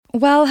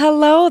Well,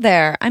 hello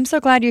there. I'm so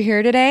glad you're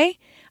here today.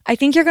 I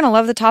think you're going to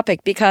love the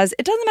topic because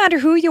it doesn't matter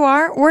who you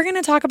are. We're going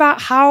to talk about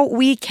how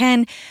we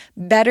can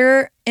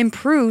better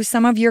improve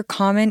some of your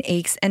common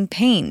aches and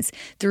pains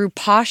through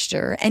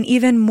posture, and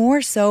even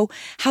more so,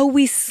 how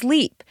we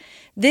sleep.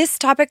 This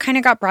topic kind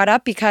of got brought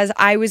up because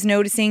I was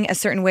noticing a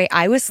certain way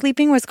I was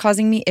sleeping was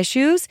causing me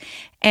issues.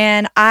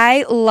 And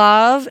I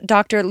love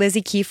Dr.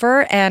 Lizzie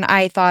Kiefer. And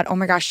I thought, oh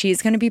my gosh,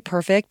 she's going to be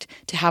perfect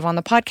to have on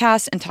the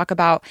podcast and talk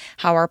about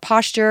how our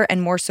posture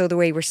and more so the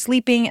way we're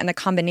sleeping and the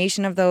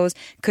combination of those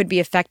could be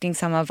affecting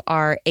some of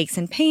our aches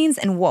and pains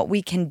and what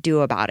we can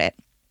do about it.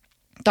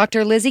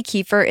 Dr. Lizzie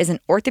Kiefer is an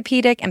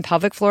orthopedic and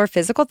pelvic floor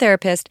physical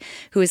therapist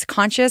who is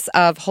conscious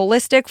of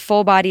holistic,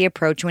 full-body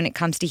approach when it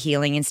comes to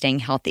healing and staying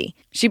healthy.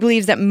 She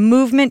believes that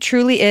movement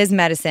truly is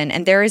medicine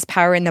and there is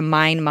power in the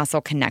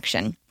mind-muscle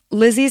connection.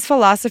 Lizzie's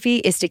philosophy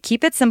is to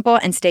keep it simple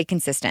and stay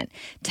consistent.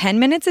 10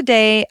 minutes a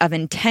day of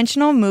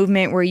intentional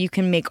movement where you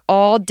can make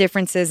all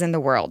differences in the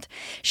world.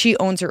 She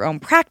owns her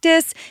own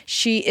practice.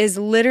 She is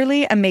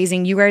literally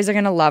amazing. You guys are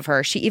going to love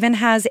her. She even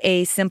has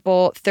a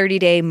simple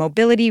 30-day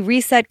mobility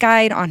reset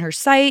guide on her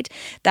site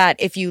that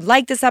if you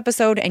like this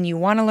episode and you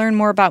want to learn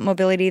more about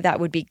mobility, that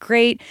would be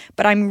great.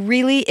 But I'm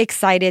really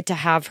excited to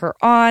have her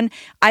on.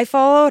 I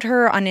followed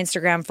her on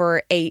Instagram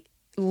for a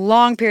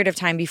long period of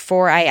time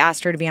before I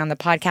asked her to be on the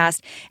podcast,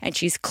 and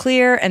she's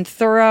clear and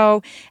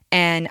thorough,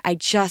 and I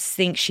just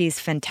think she's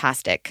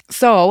fantastic.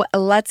 So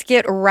let's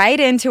get right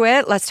into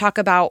it. Let's talk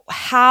about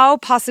how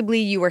possibly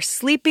you are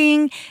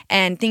sleeping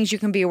and things you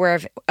can be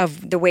aware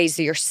of the ways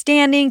that you're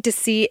standing to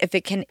see if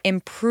it can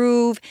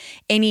improve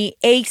any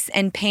aches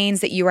and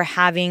pains that you are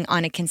having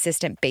on a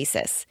consistent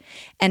basis.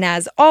 And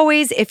as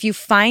always, if you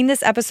find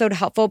this episode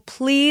helpful,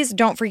 please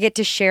don't forget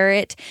to share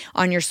it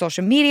on your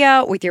social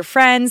media with your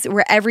friends,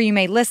 wherever you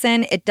may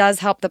listen. It does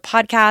help the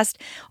podcast.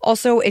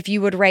 Also, if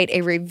you would write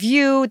a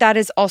review, that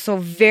is also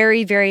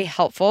very, very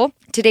helpful.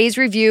 Today's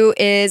review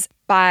is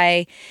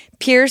by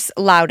Pierce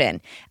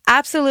Loudon.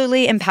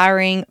 Absolutely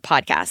empowering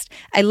podcast.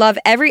 I love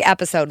every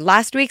episode.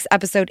 Last week's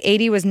episode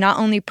 80 was not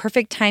only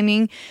perfect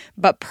timing,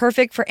 but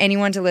perfect for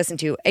anyone to listen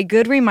to. A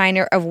good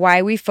reminder of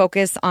why we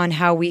focus on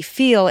how we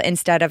feel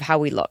instead of how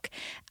we look.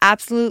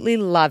 Absolutely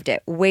loved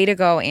it. Way to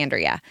go,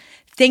 Andrea.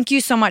 Thank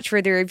you so much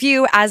for the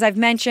review. As I've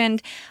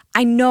mentioned,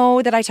 I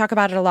know that I talk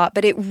about it a lot,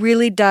 but it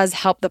really does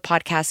help the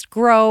podcast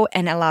grow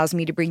and allows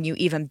me to bring you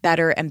even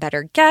better and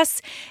better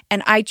guests.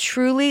 And I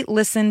truly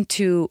listen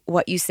to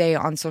what you say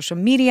on social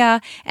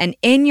media and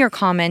in your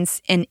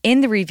comments and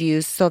in the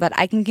reviews so that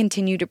I can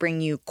continue to bring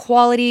you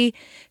quality,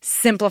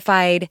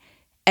 simplified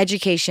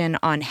education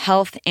on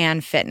health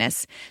and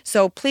fitness.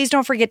 So please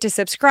don't forget to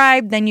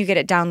subscribe. Then you get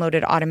it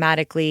downloaded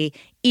automatically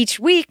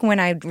each week when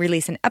I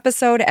release an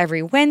episode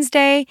every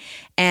Wednesday.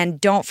 And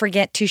don't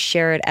forget to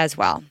share it as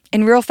well.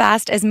 And real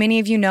fast, as many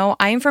of you know,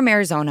 I am from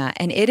Arizona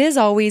and it is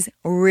always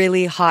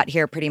really hot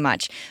here pretty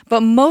much. But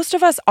most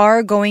of us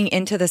are going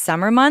into the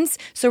summer months,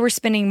 so we're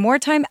spending more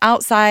time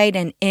outside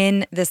and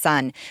in the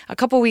sun. A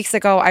couple weeks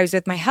ago, I was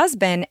with my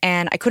husband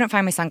and I couldn't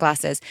find my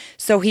sunglasses.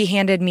 So he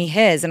handed me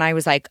his and I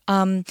was like,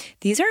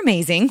 these are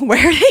amazing.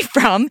 Where are they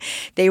from?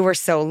 They were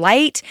so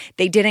light.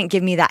 They didn't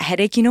give me that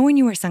headache. You know when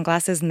you wear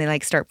sunglasses and they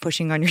like start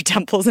pushing on your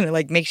temples and it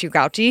like makes you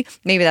grouchy?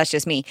 Maybe that's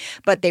just me.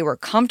 But they were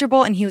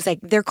comfortable and he was like,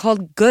 they're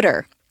called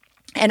Gooder.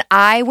 And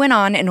I went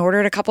on and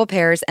ordered a couple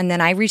pairs and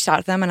then I reached out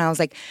to them and I was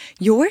like,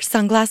 your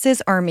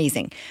sunglasses are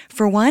amazing.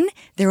 For one,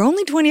 they're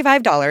only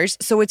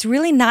 $25, so it's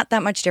really not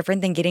that much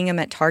different than getting them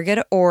at Target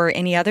or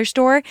any other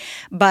store,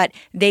 but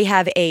they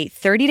have a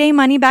 30-day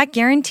money-back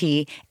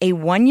guarantee, a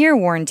 1-year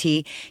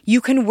warranty. You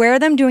can wear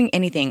them doing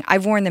anything.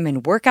 I've worn them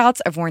in workouts.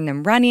 I've worn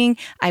them running.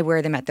 I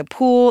wear them at the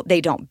pool.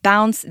 They don't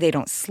bounce. They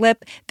don't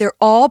slip. They're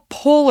all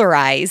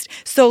polarized.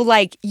 So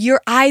like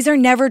your eyes are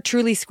never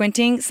truly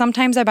squinting.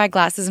 Sometimes I buy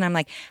glasses and I'm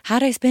like,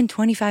 how I spend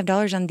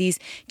 $25 on these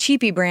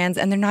cheapy brands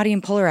and they're not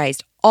even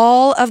polarized.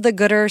 All of the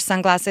Gooder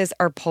sunglasses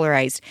are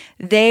polarized.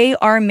 They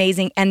are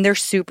amazing and they're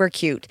super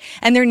cute.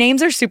 And their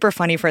names are super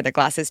funny for the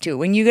glasses too.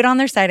 When you get on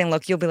their site and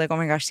look, you'll be like, oh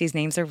my gosh, these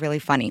names are really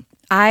funny.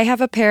 I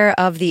have a pair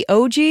of the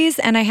OGs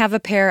and I have a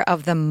pair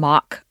of the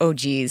mock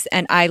OGs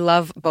and I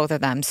love both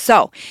of them.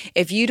 So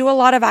if you do a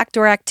lot of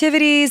outdoor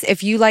activities,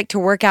 if you like to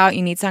work out,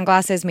 you need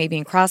sunglasses, maybe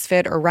in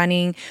CrossFit or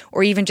running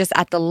or even just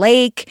at the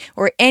lake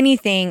or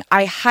anything,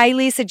 I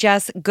highly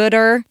suggest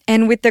Gooder.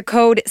 And with the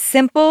code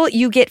SIMPLE,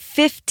 you get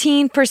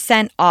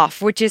 15%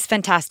 off, which is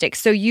fantastic.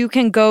 So you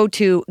can go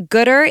to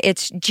Gooder,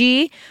 it's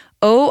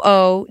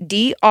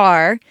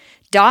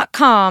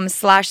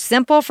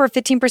GOODR.com/simple for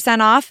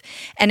 15% off.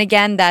 And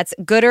again, that's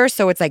Gooder.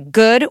 So it's like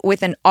good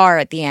with an R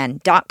at the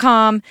end,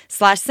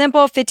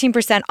 .com/simple,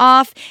 15%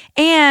 off.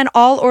 And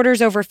all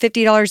orders over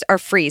 $50 are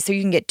free. So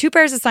you can get 2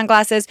 pairs of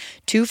sunglasses,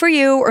 2 for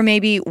you, or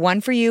maybe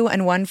 1 for you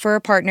and 1 for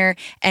a partner.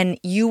 And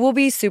you will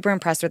be super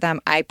impressed with them.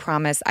 I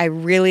promise. I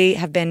really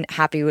have been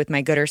happy with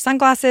my Gooder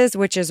sunglasses,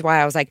 which is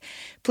why I was like,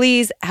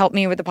 please help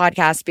me with the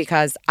podcast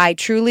because I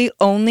truly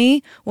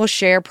only will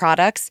share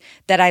products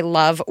that I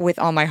love with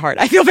all my heart.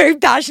 I feel very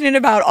passionate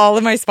about all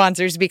of my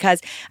sponsors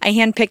because I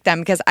handpicked them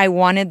because I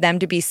wanted them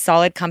to be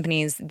solid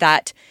companies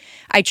that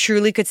I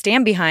truly could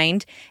stand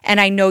behind.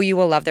 And I know you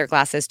will love their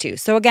glasses too.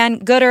 So again,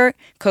 Goodr,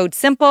 code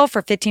SIMPLE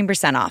for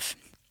 15% off.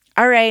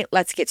 All right,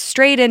 let's get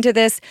straight into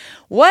this.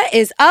 What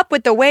is up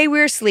with the way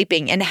we're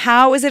sleeping and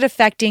how is it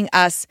affecting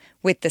us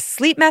with the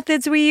sleep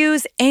methods we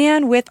use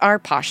and with our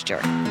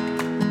posture?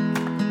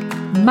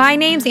 My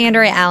name's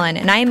Andrea Allen,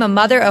 and I am a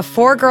mother of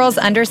 4 girls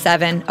under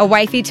 7, a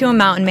wifey to a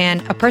mountain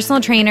man, a personal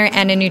trainer,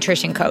 and a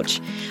nutrition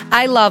coach.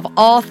 I love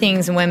all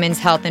things women's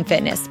health and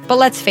fitness, but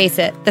let's face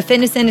it, the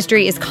fitness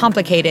industry is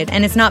complicated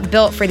and it's not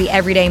built for the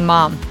everyday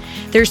mom.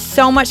 There's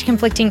so much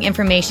conflicting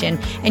information,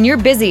 and you're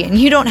busy and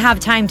you don't have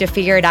time to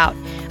figure it out.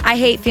 I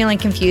hate feeling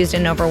confused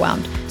and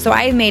overwhelmed, so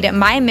I have made it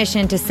my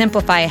mission to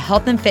simplify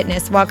health and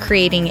fitness while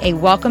creating a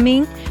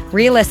welcoming,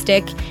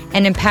 realistic,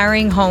 and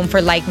empowering home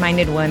for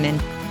like-minded women.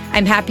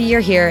 I'm happy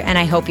you're here, and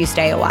I hope you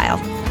stay a while.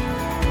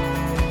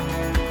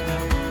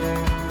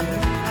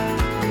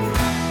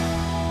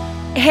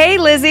 Hey,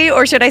 Lizzie,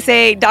 or should I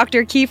say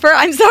Dr. Kiefer,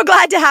 I'm so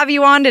glad to have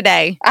you on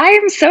today. I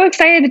am so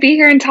excited to be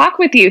here and talk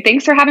with you.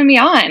 Thanks for having me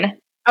on.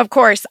 Of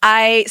course,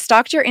 I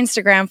stalked your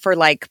Instagram for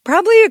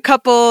probably a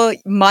couple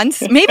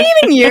months, maybe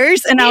even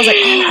years. And I was like,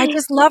 oh, I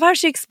just love how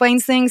she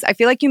explains things. I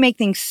feel like you make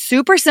things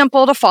super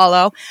simple to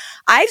follow.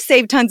 I've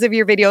saved tons of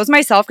your videos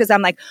myself because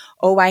I'm like,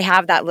 oh, I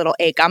have that little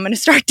ache. I'm going to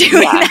start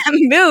doing that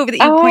move that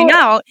you point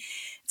out.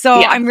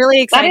 So I'm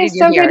really excited. That is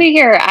so good to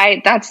hear.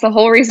 That's the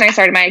whole reason I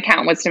started my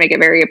account, was to make it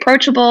very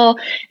approachable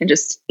and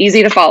just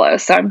easy to follow.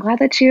 So I'm glad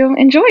that you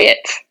enjoy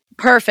it.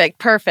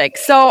 Perfect.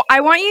 So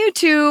I want you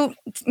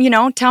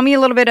to, tell me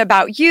a little bit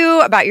about you,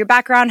 about your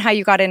background, how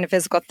you got into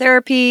physical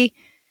therapy,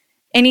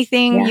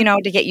 anything,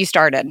 to get you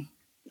started.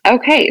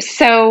 Okay.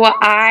 So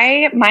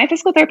my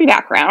physical therapy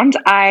background,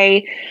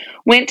 I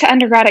went to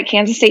undergrad at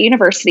Kansas State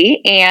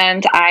University,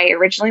 and I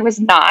originally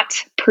was not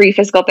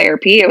pre-physical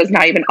therapy. It was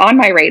not even on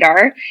my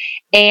radar.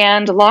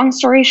 And long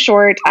story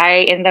short,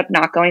 I ended up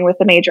not going with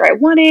the major I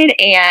wanted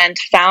and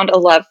found a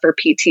love for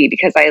PT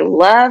because I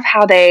love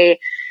how they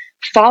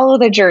follow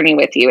the journey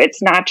with you.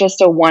 It's not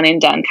just a one and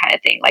done kind of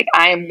thing. Like,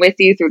 I'm with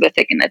you through the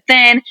thick and the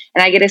thin,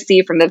 and I get to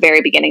see from the very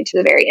beginning to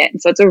the very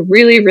end. So it's a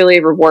really, really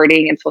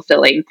rewarding and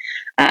fulfilling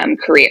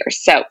career.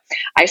 So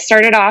I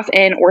started off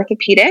in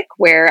orthopedic,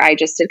 where I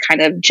just did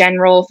kind of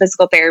general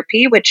physical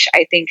therapy, which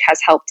I think has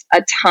helped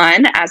a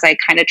ton as I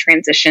kind of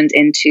transitioned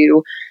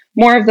into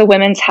more of the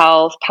women's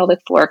health, pelvic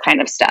floor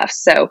kind of stuff.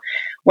 So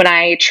when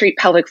I treat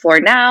pelvic floor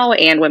now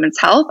and women's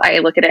health, I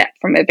look at it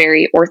from a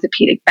very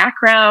orthopedic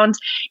background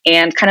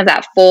and kind of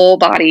that full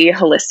body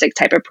holistic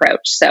type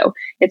approach. So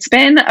it's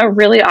been a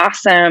really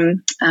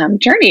awesome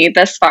journey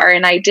thus far.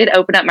 And I did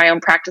open up my own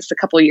practice a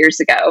couple years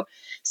ago.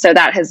 So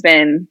that has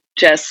been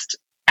just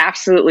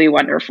absolutely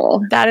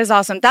wonderful. That is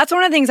awesome. That's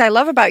one of the things I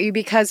love about you,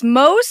 because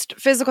most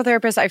physical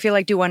therapists, I feel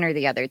like, do one or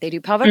the other. They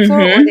do pelvic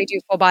floor or they do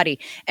full body.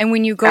 And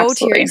when you go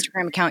to your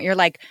Instagram account, you're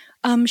like,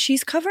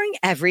 she's covering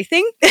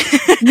everything.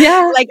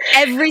 Yeah. Like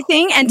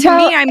everything. And to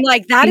me, I'm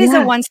like, that is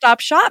a one-stop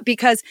shop,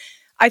 because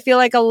I feel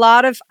like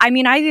I've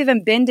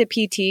even been to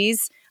PTs.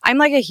 I'm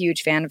like a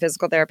huge fan of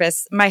physical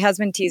therapists. My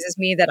husband teases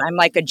me that I'm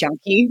like a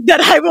junkie, that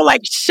I will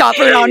like shop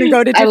around and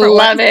go to different ones.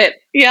 I love it.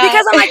 Yeah.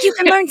 Because I'm like, you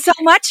can learn so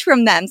much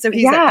from them. So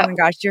he's like, oh my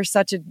gosh, you're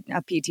such a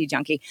PT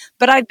junkie.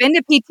 But I've been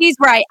to PTs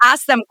where I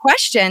ask them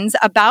questions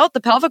about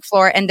the pelvic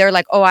floor, and they're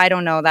like, oh, I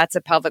don't know, that's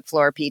a pelvic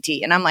floor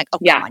PT. And I'm like, oh,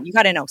 come on, you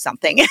got to know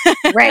something.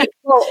 Right.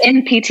 Well,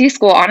 in PT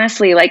school,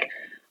 honestly, like,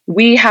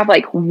 we have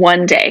like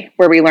one day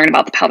where we learn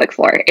about the pelvic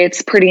floor.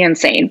 It's pretty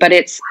insane. But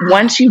it's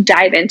once you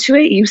dive into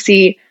it, you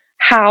see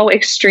how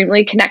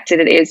extremely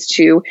connected it is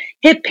to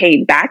hip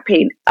pain, back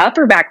pain,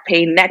 upper back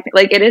pain, neck pain.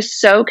 Like, it is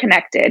so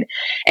connected.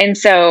 And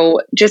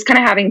so just kind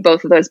of having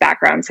both of those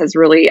backgrounds has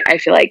really, I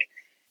feel like,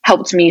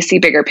 helped me see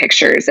bigger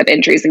pictures of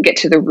injuries and get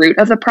to the root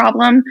of the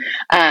problem.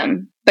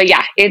 But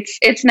yeah,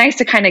 it's nice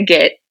to kind of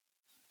get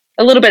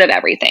a little bit of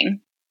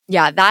everything.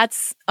 Yeah,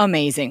 that's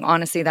amazing.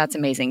 Honestly, that's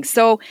amazing.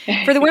 So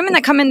for the women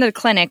that come into the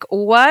clinic,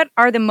 what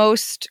are the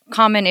most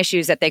common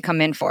issues that they come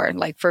in for,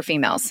 like for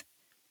females?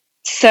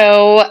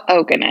 So,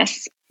 oh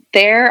goodness,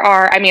 there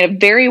are, a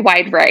very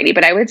wide variety,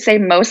 but I would say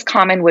most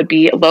common would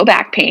be low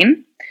back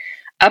pain,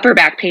 upper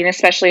back pain,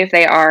 especially if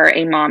they are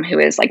a mom who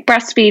is like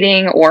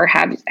breastfeeding or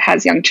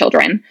has young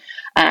children,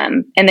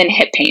 and then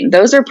hip pain.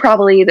 Those are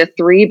probably the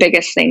 3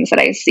 biggest things that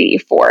I see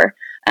for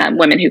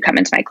women who come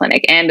into my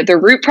clinic. And the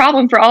root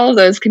problem for all of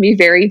those can be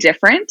very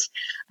different,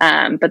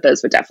 but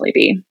those would definitely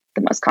be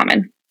the most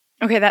common.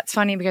 Okay, that's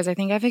funny because I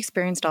think I've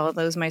experienced all of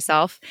those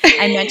myself.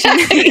 I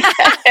mentioned,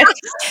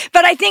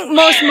 but I think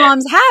most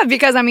moms have,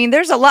 because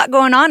there's a lot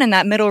going on in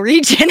that middle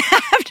region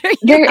after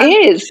There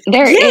is,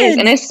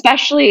 and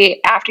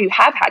especially after you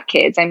have had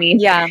kids.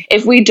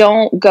 If we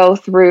don't go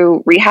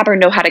through rehab or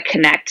know how to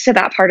connect to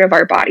that part of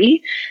our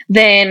body,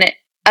 then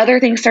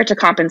other things start to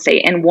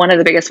compensate. And one of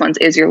the biggest ones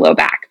is your low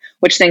back,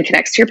 which then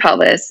connects to your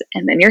pelvis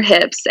and then your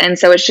hips. And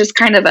so it's just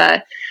kind of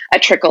a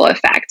trickle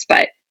effect.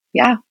 But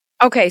yeah.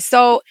 Okay,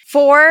 so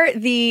for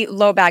the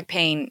low back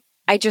pain,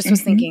 I just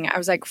was thinking, I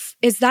was like,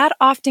 is that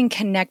often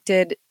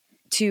connected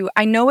to,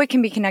 I know it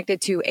can be connected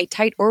to a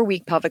tight or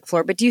weak pelvic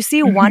floor, but do you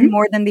see one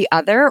more than the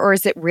other, or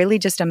is it really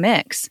just a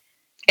mix?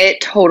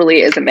 It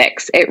totally is a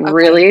mix. It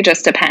really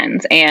just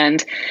depends.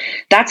 And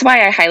that's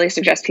why I highly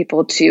suggest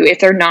people to, if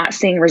they're not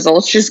seeing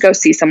results, just go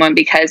see someone,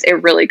 because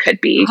it really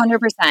could be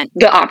 100%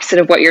 the opposite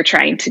of what you're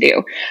trying to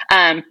do.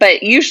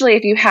 But usually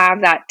if you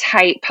have that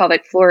tight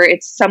pelvic floor,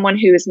 it's someone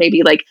who is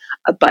maybe like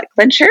a butt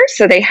clencher.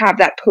 So they have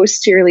that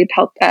posteriorly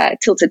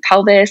tilted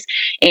pelvis,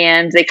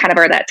 and they kind of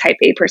are that type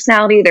A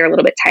personality. They're a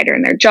little bit tighter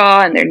in their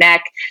jaw and their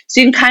neck.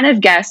 So you can kind of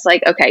guess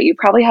like, okay, you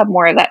probably have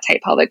more of that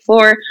tight pelvic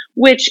floor,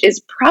 which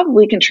is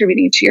probably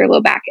contributing to your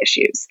low back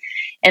issues.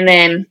 And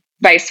then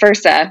vice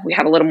versa, we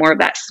have a little more of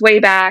that sway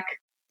back,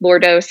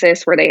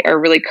 lordosis, where they are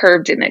really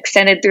curved and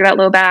extended through that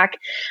low back.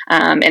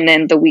 And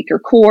then the weaker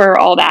core,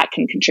 all that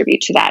can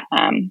contribute to that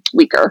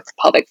weaker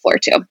pelvic floor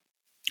too.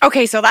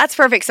 Okay, so that's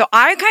perfect. So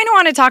I kind of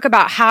want to talk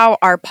about how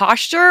our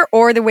posture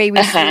or the way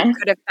we sleep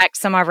could affect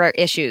some of our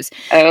issues.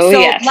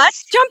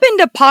 Let's jump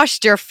into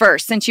posture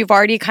first, since you've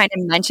already kind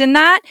of mentioned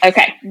that.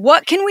 Okay.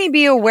 What can we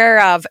be aware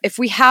of if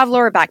we have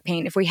lower back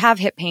pain, if we have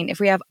hip pain,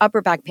 if we have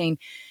upper back pain?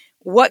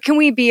 What can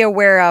we be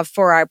aware of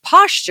for our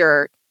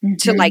posture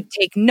to like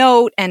take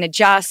note and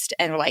adjust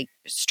and like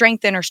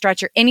strengthen or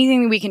stretch or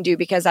anything that we can do?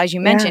 Because as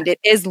you mentioned, it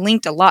is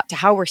linked a lot to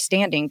how we're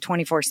standing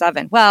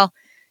 24/7. Well,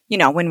 you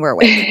know, when we're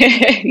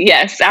awake.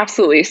 Yes,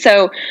 absolutely.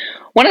 So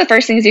one of the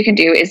first things you can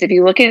do is if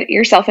you look at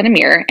yourself in a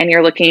mirror and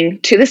you're looking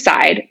to the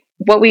side,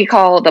 what we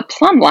call the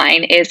plumb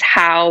line is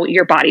how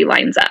your body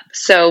lines up.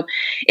 So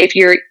if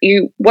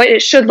what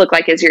it should look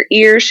like is your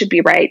ears should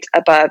be right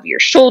above your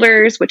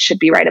shoulders, which should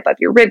be right above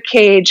your rib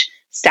cage,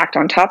 stacked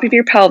on top of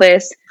your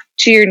pelvis,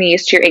 to your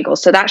knees, to your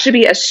ankles. So that should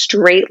be a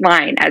straight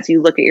line as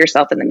you look at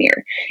yourself in the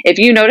mirror. If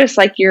you notice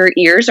like your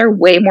ears are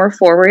way more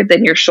forward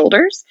than your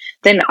shoulders,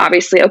 then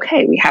obviously,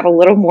 okay, we have a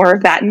little more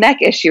of that neck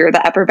issue or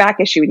the upper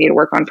back issue we need to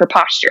work on for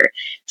posture.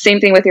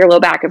 Same thing with your low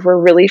back. If we're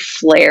really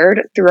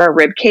flared through our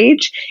rib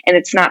cage and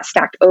it's not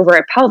stacked over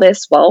a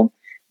pelvis, well,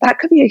 that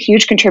could be a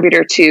huge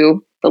contributor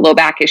to the low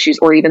back issues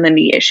or even the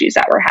knee issues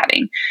that we're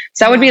having.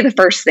 So that would be the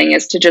first thing,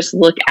 is to just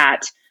look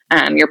at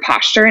your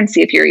posture and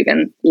see if you're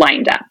even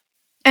lined up.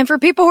 And for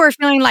people who are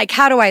feeling like,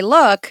 how do I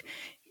look?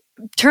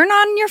 Turn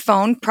on your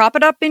phone, prop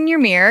it up in your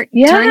mirror,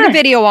 turn the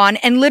video on,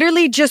 and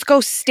literally just go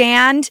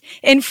stand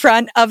in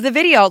front of the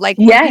video. Like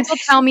when people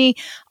tell me,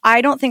 I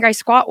don't think I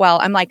squat well,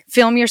 I'm like,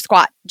 film your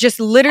squat. Just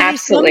literally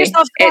film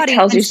yourself squatting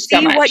and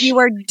see what you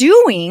are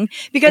doing.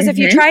 Because if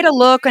you try to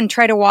look and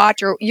try to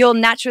watch, or you'll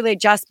naturally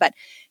adjust, but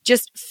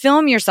just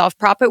film yourself,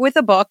 prop it with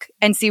a book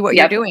and see what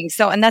you're doing.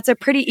 So, and that's a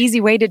pretty easy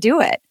way to do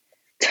it.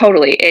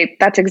 Totally.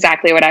 That's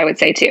exactly what I would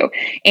say too.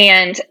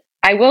 And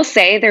I will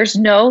say there's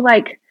no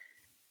like,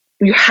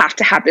 you have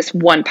to have this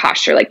one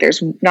posture. Like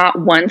there's not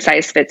one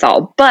size fits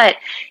all. But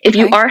if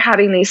you are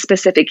having these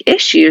specific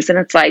issues, and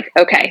it's like,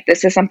 okay,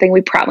 this is something we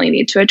probably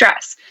need to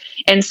address.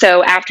 And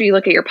so after you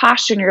look at your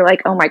posture and you're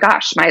like, oh my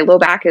gosh, my low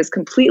back is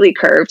completely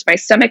curved, my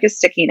stomach is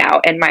sticking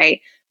out, and my,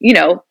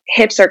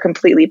 hips are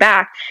completely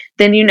back,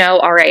 then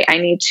all right, I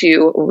need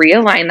to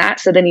realign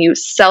that. So then you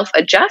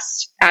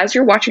self-adjust as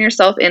you're watching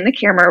yourself in the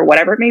camera or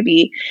whatever it may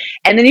be.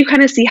 And then you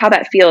kind of see how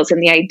that feels.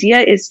 And the idea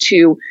is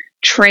to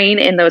train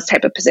in those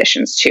type of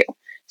positions too.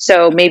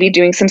 So maybe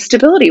doing some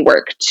stability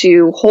work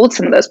to hold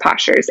some of those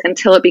postures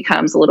until it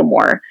becomes a little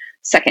more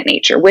second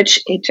nature,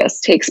 which it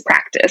just takes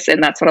practice.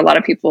 And that's what a lot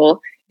of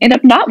people end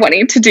up not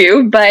wanting to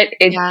do, but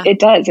it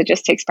does. It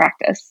just takes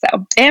practice.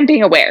 So, and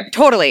being aware.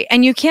 Totally.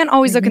 And you can't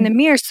always look in the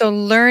mirror. So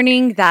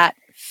learning that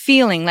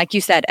feeling, like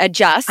you said,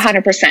 adjust.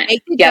 100%.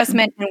 Make the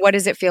adjustment. And what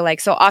does it feel like?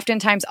 So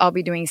oftentimes I'll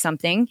be doing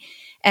something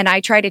and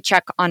I try to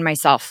check on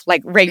myself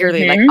like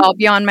regularly. Like I'll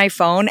be on my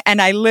phone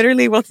and I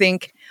literally will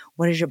think,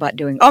 what is your butt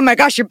doing? Oh my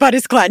gosh, your butt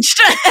is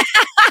clenched.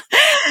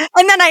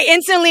 And then I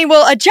instantly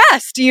will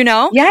adjust,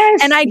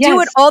 Yes. And I do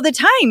it all the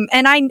time.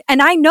 And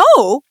I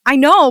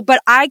know,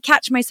 but I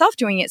catch myself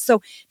doing it.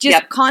 So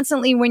just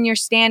constantly when you're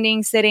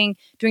standing, sitting,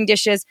 doing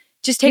dishes,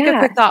 just take a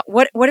quick thought.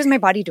 What is my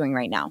body doing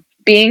right now?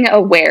 Being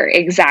aware,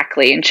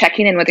 exactly, and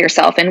checking in with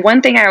yourself. And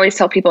one thing I always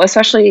tell people,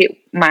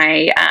 especially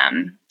my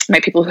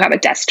people who have a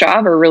desk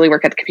job or really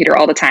work at the computer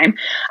all the time,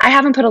 I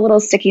have them put a little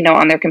sticky note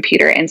on their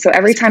computer. And so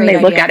every time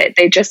they look at it,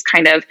 they just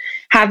kind of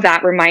have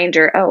that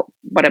reminder, oh,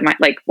 what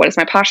does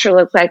my posture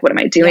look like? What am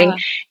I doing? Yeah.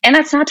 And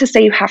that's not to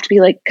say you have to be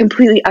like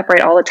completely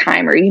upright all the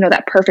time or,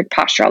 that perfect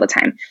posture all the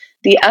time.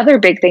 The other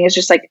big thing is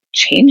just like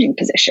changing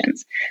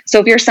positions. So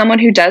if you're someone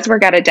who does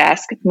work at a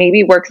desk,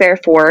 maybe work there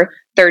for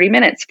 30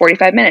 minutes,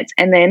 45 minutes,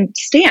 and then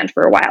stand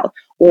for a while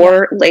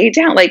or lay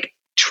down, like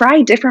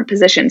try different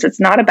positions. It's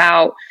not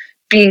about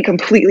being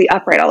completely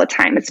upright all the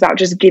time. It's about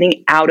just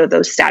getting out of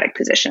those static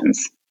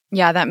positions.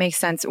 Yeah, that makes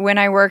sense. When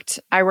I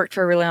worked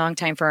for a really long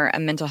time for a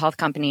mental health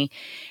company,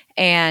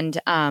 and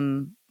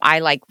I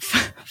like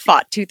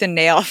fought tooth and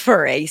nail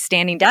for a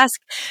standing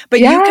desk, but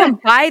you can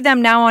buy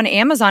them now on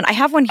Amazon. I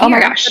have one here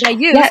that I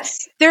use.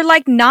 Yes. They're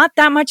like not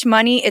that much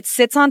money. It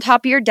sits on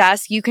top of your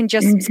desk. You can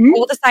just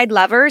pull the side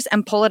levers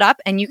and pull it up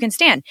and you can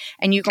stand,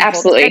 and you can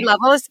pull the side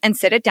levers and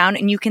sit it down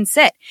and you can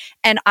sit.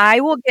 And I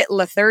will get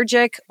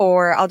lethargic,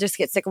 or I'll just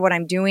get sick of what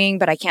I'm doing,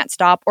 but I can't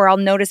stop, or I'll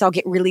notice I'll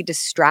get really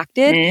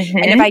distracted.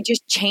 And if I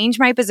just change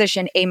my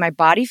position, my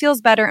body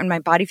feels better, and my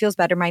body feels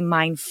better. My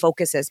mind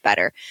focuses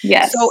better.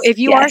 Yes. So if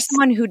you are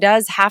someone who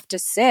does have to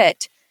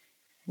sit,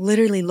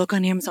 literally look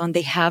on Amazon.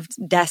 They have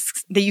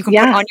desks that you can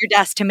put on your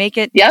desk to make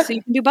it so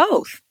you can do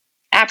both.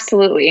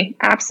 Absolutely.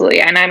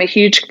 Absolutely. And I'm a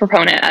huge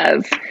proponent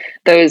of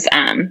those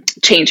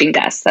changing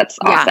desks. That's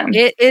awesome.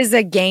 It is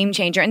a game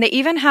changer. And they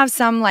even have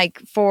some like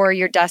for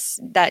your desks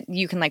that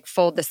you can like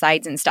fold the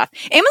sides and stuff.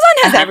 Amazon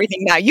has everything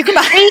now. You can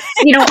buy.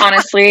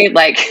 Honestly,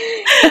 like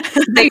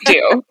they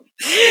do.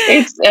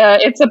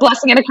 It's a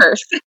blessing and a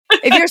curse.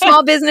 If you're a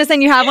small business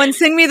and you have one,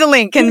 send me the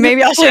link and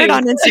maybe I'll share it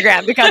on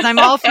Instagram, because I'm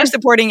all for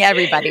supporting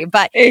everybody.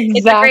 But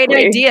it's a great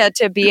idea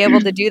to be able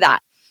to do that.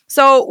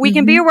 So we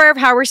can be aware of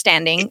how we're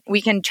standing.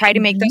 We can try to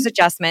make those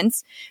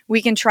adjustments.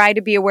 We can try to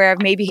be aware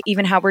of maybe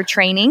even how we're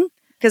training.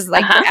 Because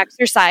like for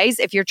exercise,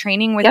 if you're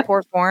training with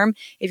poor form,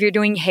 if you're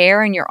doing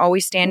hair and you're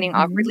always standing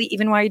awkwardly,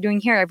 even while you're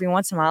doing hair, every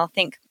once in a while,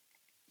 think,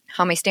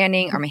 how am I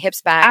standing? Are my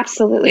hips back?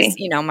 Absolutely. Is,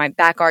 my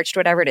back arched,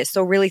 whatever it is.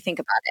 So really think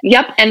about it.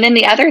 Yep. And then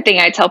the other thing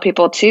I tell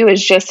people too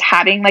is just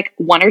having like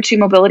 1 or 2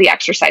 mobility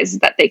exercises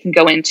that they can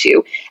go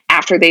into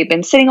after they've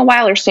been sitting a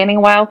while or standing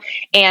a while,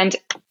 and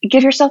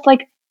give yourself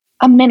like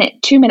a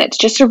minute, 2 minutes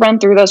just to run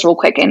through those real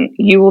quick, and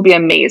you will be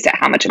amazed at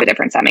how much of a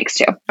difference that makes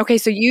too. Okay,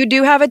 so you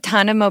do have a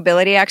ton of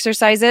mobility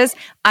exercises.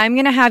 I'm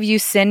going to have you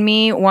send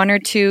me 1 or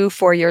 2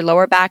 for your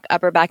lower back,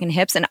 upper back, and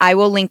hips, and I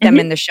will link them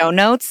in the show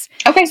notes.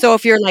 Okay. So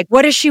if you're like,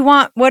 what does she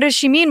want? What does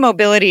she mean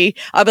mobility?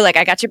 I'll be like,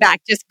 I got your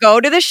back. Just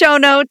go to the show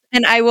notes,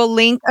 and I will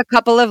link a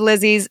couple of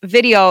Lizzie's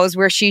videos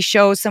where she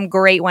shows some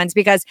great ones,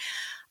 because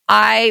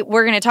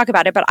we're going to talk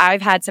about it, but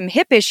I've had some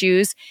hip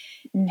issues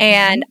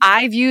and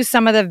I've used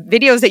some of the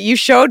videos that you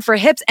showed for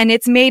hips, and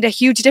it's made a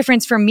huge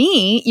difference for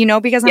me,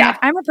 because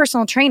I'm a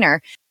personal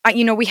trainer.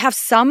 We have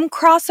some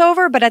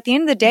crossover, but at the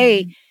end of the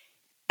day,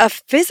 a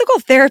physical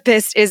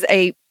therapist is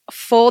a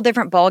full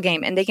different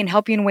ballgame, and they can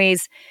help you in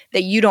ways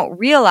that you don't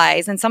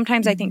realize. And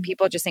sometimes I think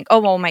people just think,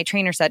 oh, well, my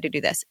trainer said to do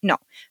this. No,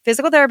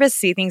 physical therapists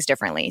see things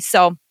differently.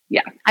 So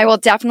I will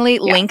definitely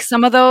link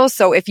some of those.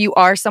 So if you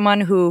are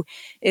someone who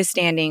is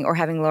standing or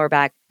having lower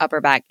back,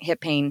 upper back, hip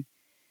pain,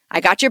 I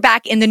got your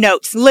back in the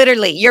notes.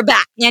 Literally, your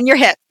back and your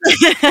hip.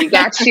 We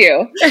got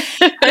you.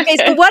 Okay,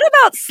 so what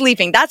about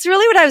sleeping? That's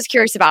really what I was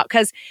curious about,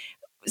 because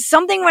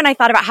something when I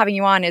thought about having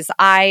you on is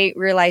I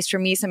realized for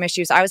me some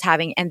issues I was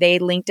having, and they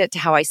linked it to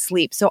how I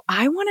sleep. So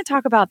I want to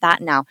talk about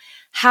that now.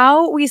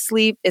 How we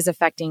sleep is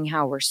affecting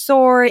how we're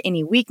sore,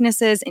 any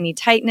weaknesses, any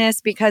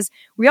tightness, because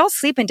we all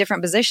sleep in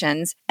different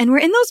positions, and we're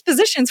in those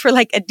positions for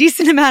like a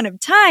decent amount of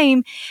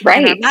time, right?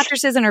 And our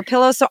mattresses and our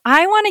pillows. So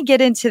I want to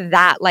get into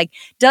that. Like,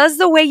 does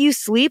the way you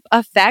sleep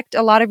affect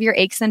a lot of your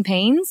aches and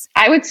pains?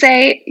 I would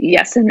say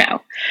yes and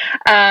no.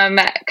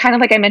 Kind of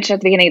like I mentioned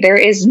at the beginning, there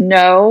is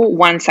no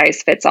one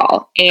size fits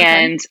all.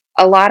 And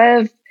a lot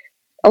of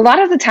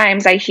the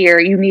times I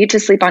hear you need to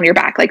sleep on your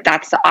back. Like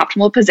that's the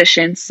optimal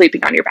position,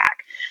 sleeping on your back.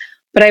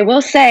 But I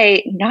will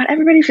say not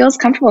everybody feels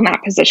comfortable in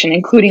that position,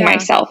 including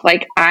myself.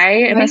 Like I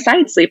am a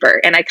side sleeper,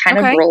 and I kind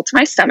of roll to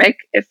my stomach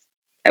if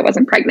I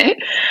wasn't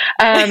pregnant.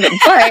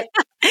 But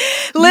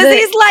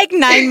Lizzie's like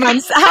 9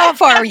 months. How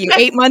far are you?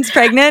 8 months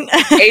pregnant?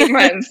 8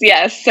 months,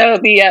 yes. So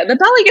the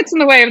belly gets in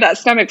the way of that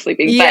stomach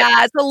sleeping.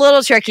 Yeah, it's a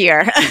little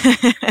trickier.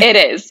 It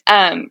is.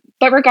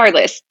 But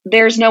regardless,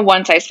 there's no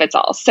one size fits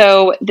all.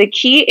 So the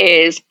key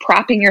is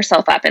propping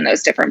yourself up in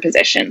those different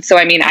positions. So,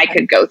 I mean, I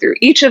could go through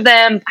each of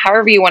them,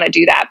 however you want to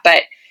do that.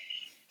 But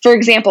for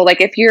example, like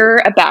if you're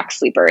a back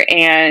sleeper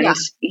and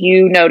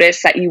you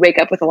notice that you wake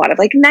up with a lot of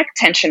like neck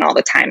tension all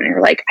the time, and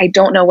you're like, I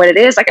don't know what it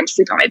is. Like I'm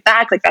sleeping on my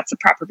back. Like that's the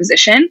proper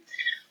position.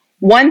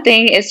 One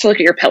thing is to look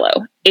at your pillow.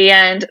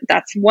 And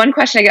that's one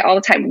question I get all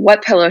the time.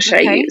 What pillow should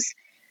I use?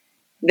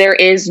 There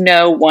is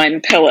no one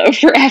pillow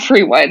for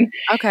everyone.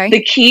 Okay.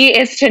 The key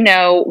is to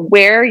know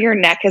where your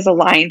neck is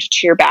aligned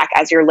to your back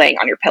as you're laying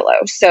on your pillow.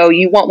 So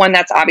you want one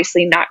that's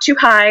obviously not too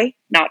high,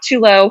 not too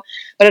low,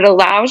 but it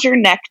allows your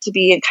neck to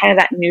be in kind of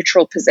that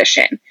neutral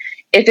position.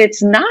 If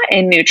it's not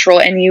in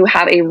neutral and you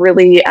have a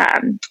really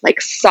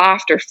like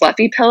soft or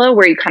fluffy pillow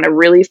where you kind of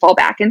really fall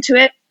back into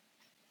it,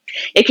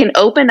 it can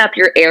open up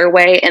your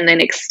airway and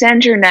then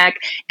extend your neck.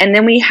 And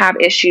then we have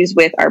issues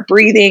with our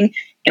breathing,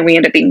 and we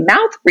end up being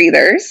mouth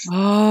breathers,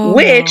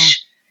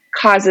 which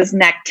causes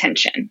neck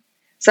tension.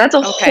 So that's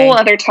a whole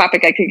other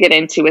topic I could get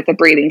into with the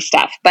breathing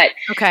stuff. But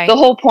the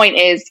whole point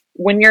is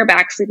when you're a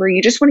back sleeper,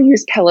 you just want to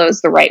use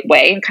pillows the right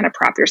way and kind of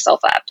prop yourself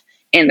up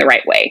in the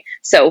right way.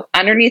 So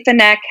underneath the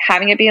neck,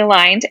 having it be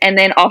aligned, and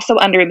then also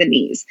under the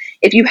knees.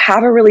 If you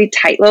have a really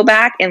tight low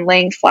back and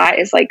laying flat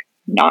is like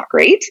not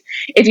great,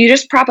 if you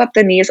just prop up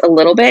the knees a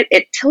little bit,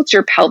 it tilts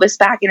your pelvis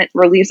back and it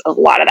relieves a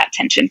lot of that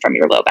tension from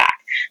your low back.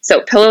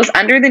 So pillows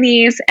under the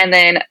knees, and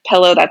then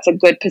pillow that's a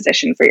good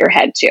position for your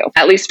head too,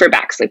 at least for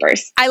back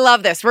sleepers. I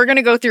love this. We're going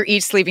to go through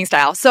each sleeping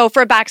style. So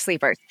for back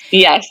sleepers,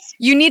 yes,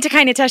 you need to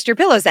kind of test your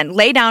pillows then.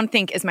 Lay down,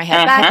 think, is my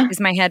head back? Is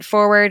my head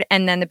forward?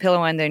 And then the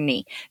pillow under the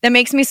knee. That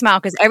makes me smile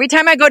because every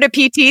time I go to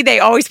PT, they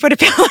always put a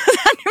pillow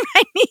under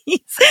my knees.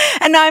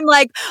 And I'm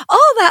like,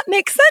 oh, that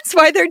makes sense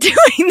why they're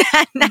doing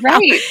that now.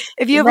 Right.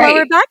 If you have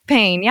lower back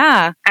pain,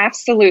 yeah.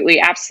 Absolutely,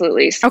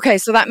 absolutely. Okay,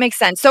 so that makes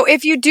sense. So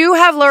if you do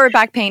have lower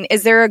back pain,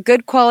 is there a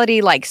good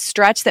quality like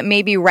stretch that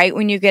maybe right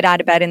when you get out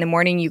of bed in the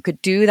morning you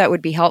could do that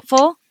would be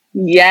helpful?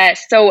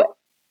 Yes. So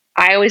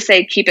I always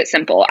say keep it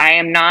simple. I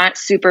am not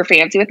super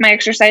fancy with my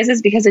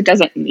exercises because it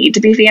doesn't need to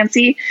be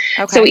fancy.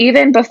 Okay. So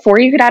even before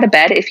you get out of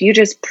bed, if you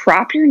just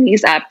prop your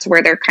knees up to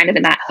where they're kind of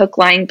in that hook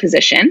lying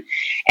position,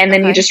 and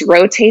then you just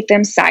rotate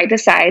them side to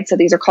side. So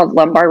these are called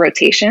lumbar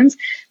rotations.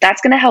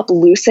 That's going to help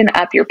loosen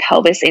up your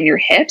pelvis and your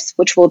hips,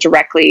 which will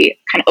directly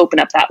kind of open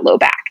up that low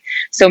back.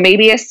 So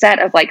maybe a set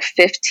of like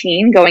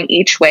 15 going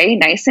each way,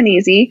 nice and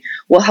easy,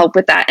 will help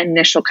with that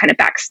initial kind of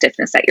back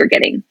stiffness that you're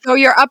getting. So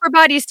your upper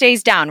body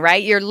stays down,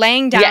 right? You're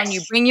laying down,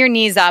 you bring your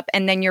knees up,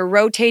 and then you're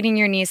rotating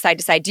your knees side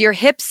to side. Do your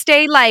hips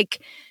stay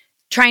like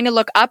trying to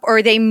look up, or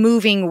are they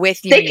moving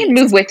with you? They can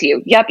move with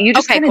you. Yep. You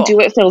just kind of do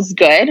what feels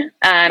good.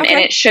 And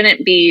it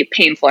shouldn't be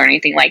painful or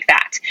anything like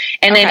that.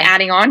 And then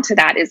adding on to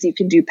that is you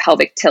can do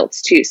pelvic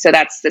tilts too. So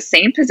that's the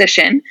same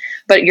position,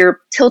 but you're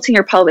tilting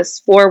your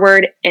pelvis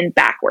forward and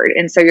backward.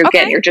 And so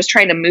you're just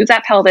trying to move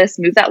that pelvis,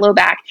 move that low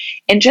back.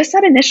 And just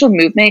that initial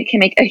movement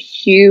can make a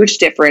huge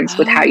difference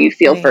with how you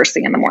feel first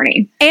thing in the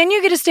morning. And you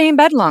get to stay in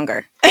bed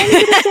longer. And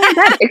you get to stay in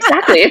bed.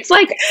 Exactly. It's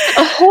like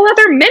a whole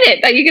other minute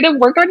that you get to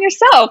work on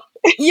yourself.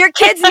 Your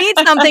kids need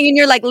something and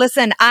you're like,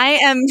 listen, I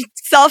am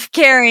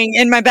self-caring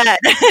in my bed.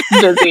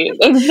 Busy.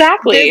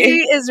 Exactly.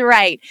 Busy is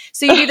right.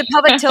 So you do the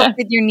pelvic tilt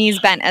with your knees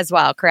bent as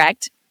well,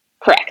 correct?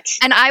 Correct.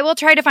 And I will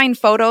try to find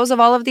photos of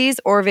all of these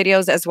or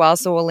videos as well.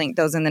 So we'll link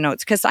those in the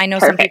notes because I know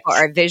some people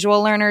are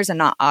visual learners and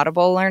not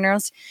audible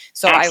learners.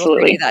 So I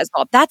will do that as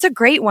well. That's a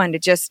great one to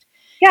just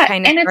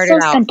kind of and it's so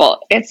simple.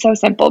 It's so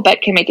simple,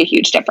 but can make a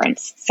huge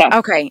difference. So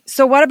okay.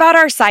 So what about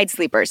our side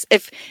sleepers?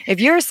 If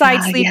you're a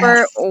side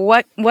sleeper,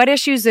 what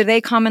issues do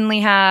they commonly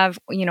have?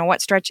 You know,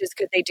 what stretches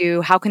could they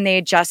do? How can they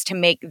adjust to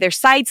make their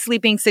side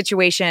sleeping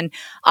situation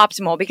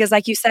optimal? Because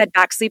like you said,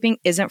 back sleeping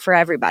isn't for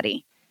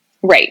everybody.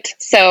 Right.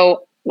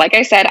 So like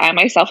I said, I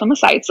myself am a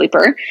side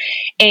sleeper.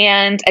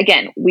 And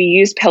again, we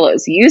use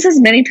pillows. Use as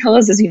many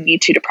pillows as you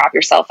need to prop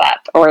yourself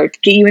up or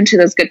get you into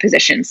those good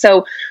positions.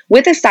 So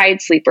with a side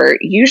sleeper,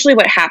 usually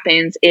what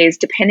happens is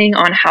depending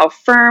on how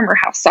firm or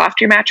how soft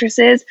your mattress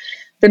is,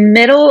 the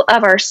middle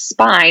of our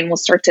spine will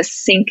start to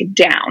sink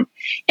down.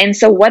 And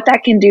so what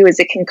that can do is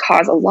it can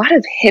cause a lot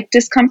of hip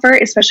discomfort,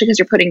 especially because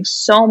you're putting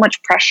so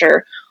much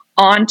pressure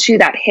onto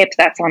that hip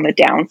that's on the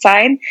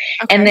downside.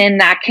 And then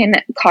that can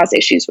cause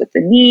issues with the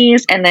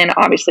knees and then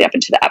obviously up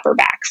into the upper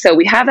back. So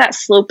we have that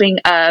sloping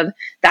of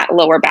that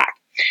lower back.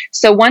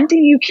 So one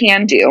thing you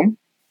can do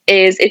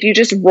is if you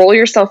just roll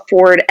yourself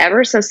forward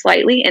ever so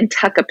slightly and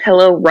tuck a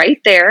pillow right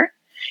there,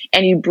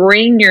 and you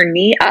bring your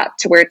knee up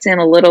to where it's in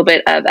a little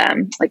bit of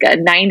like a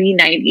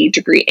 90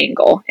 degree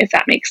angle, if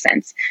that makes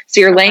sense.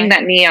 So you're laying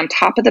that knee on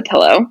top of the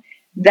pillow.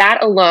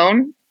 That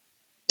alone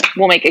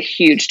will make a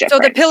huge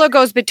difference. So the pillow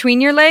goes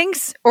between your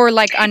legs or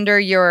like under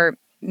your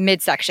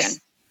midsection?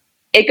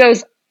 It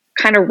goes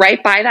kind of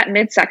right by that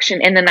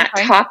midsection, and then that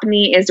top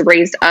knee is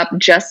raised up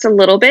just a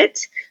little bit.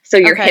 So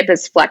your hip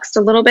is flexed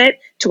a little bit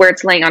to where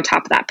it's laying on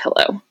top of that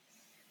pillow.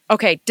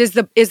 Okay. Is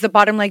the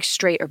bottom leg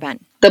straight or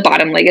bent? The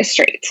bottom leg is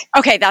straight.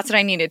 Okay. That's what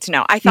I needed to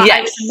know. I thought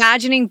I was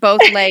imagining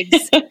both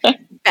legs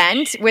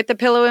bent with the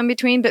pillow in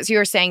between, but so you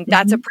were saying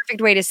that's a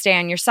perfect way to stay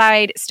on your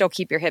side, still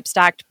keep your hips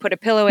stacked, put a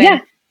pillow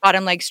in,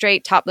 bottom leg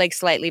straight, top leg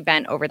slightly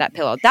bent over that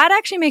pillow. That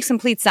actually makes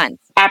complete sense.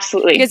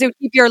 Absolutely. Because it would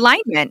keep your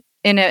alignment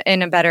in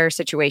a better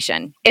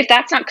situation. If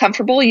that's not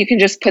comfortable, you can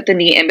just put the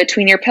knee in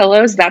between your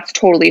pillows. That's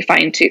totally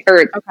fine too.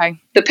 Or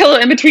the pillow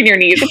in between your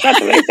knees, if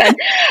that's what I said.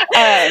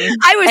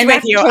 I was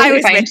with you. Totally I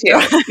was with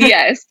you.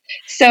 Yes.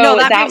 So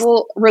that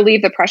will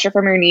relieve the pressure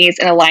from your knees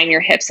and align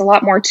your hips a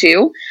lot more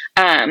too,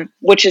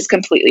 which is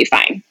completely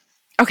fine.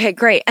 Okay,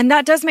 great. And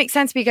that does make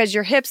sense because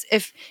your hips,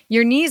 if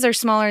your knees are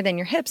smaller than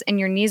your hips and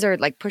your knees are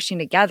like pushing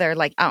together,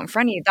 like out in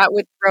front of you, that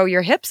would throw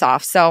your hips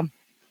off. So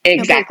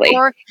exactly.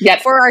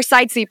 For our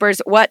side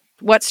sleepers,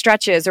 what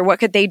stretches or what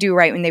could they do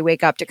right when they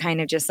wake up to kind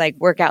of just like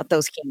work out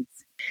those kinks?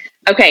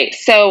 Okay,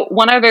 so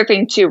one other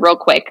thing too, real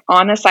quick,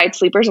 on the side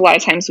sleepers, a lot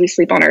of times we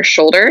sleep on our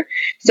shoulder.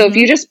 So if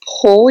you just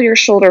pull your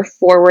shoulder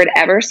forward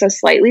ever so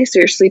slightly, so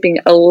you're sleeping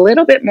a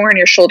little bit more on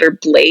your shoulder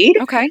blade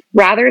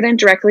rather than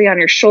directly on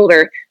your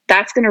shoulder,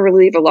 that's going to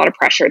relieve a lot of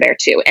pressure there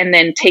too. And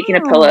then taking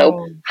a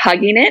pillow,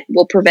 hugging it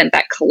will prevent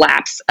that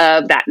collapse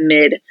of that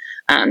mid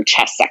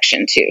chest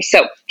section too.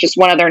 So just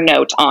one other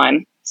note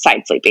on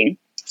side sleeping.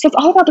 So it's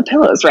all about the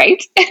pillows,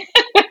 right?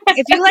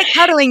 If you like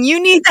cuddling,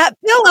 you need that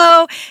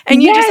pillow.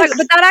 And you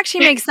but that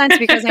actually makes sense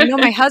because I know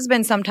my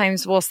husband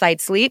sometimes will side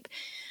sleep.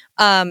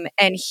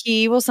 And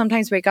he will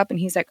sometimes wake up and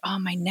he's like, oh,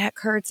 my neck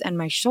hurts and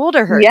my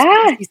shoulder hurts.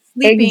 Yeah, He's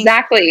sleeping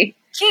exactly.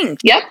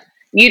 kinked. Yep.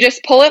 You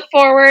just pull it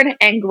forward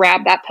and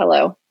grab that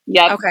pillow.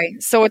 Yep. Okay.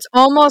 So it's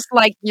almost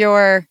like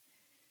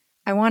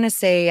I want to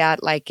say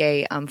at like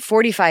a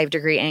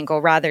 45-degree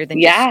angle rather than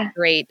just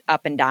straight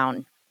up and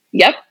down.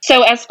 Yep.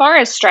 So as far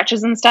as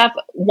stretches and stuff,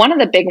 one of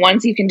the big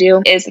ones you can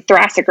do is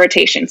thoracic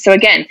rotation. So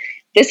again,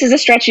 this is a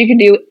stretch you can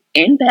do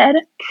in bed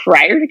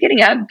prior to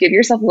getting up. Give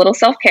yourself a little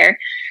self-care.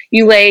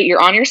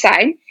 You're on your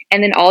side,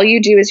 and then all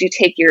you do is you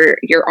take your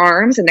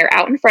arms and they're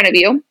out in front of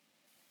you.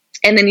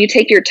 And then you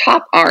take your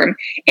top arm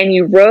and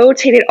you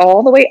rotate it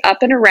all the way up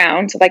and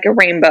around like a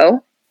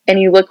rainbow. And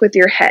you look with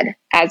your head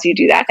as you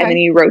do that. Okay. And then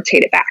you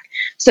rotate it back.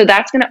 So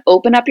that's going to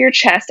open up your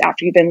chest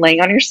after you've been laying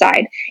on your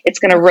side. It's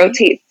going to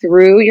rotate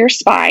through your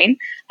spine,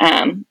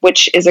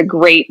 which is a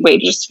great way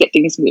just to get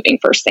things moving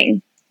first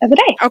thing of the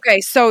day.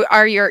 Okay. So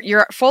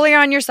you're fully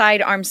on your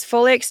side, arms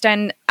fully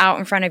extend out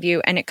in front of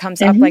you, and it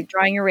comes up like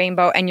drawing a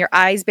rainbow, and your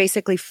eyes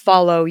basically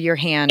follow your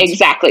hand.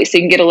 Exactly. So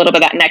you can get a little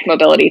bit of that neck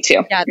mobility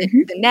too. Yeah.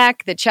 The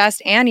neck, the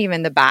chest, and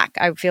even the back.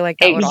 I feel like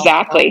that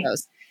exactly. would all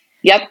those.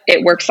 Yep.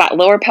 It works that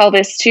lower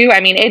pelvis too. I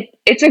mean,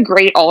 it's a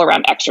great all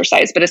around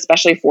exercise, but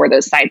especially for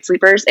those side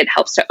sleepers, it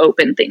helps to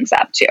open things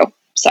up too.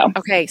 So,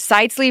 okay.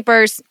 Side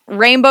sleepers,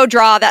 rainbow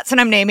draw. That's what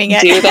I'm naming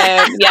it. Do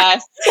them.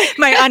 Yes.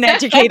 My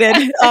uneducated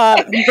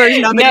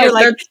version of it. No, You're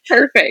like, that's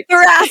perfect.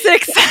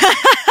 Thoracics.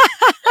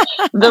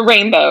 The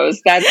rainbows.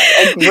 That's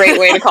a great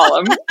way to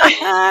call them.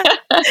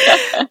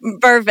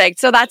 Perfect.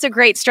 So that's a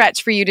great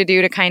stretch for you to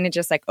do to kind of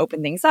just like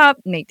open things up,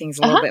 make things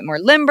a little bit more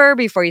limber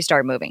before you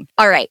start moving.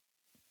 All right.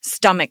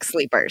 Stomach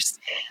sleepers.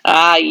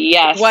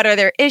 Yes. What are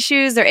their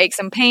issues, their aches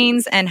and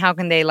pains, and how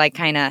can they like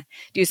kind of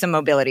do some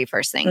mobility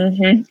first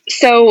thing?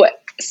 So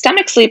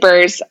stomach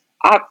sleepers,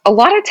 a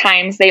lot of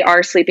times they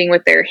are sleeping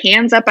with their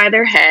hands up by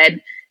their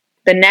head,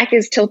 the neck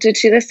is tilted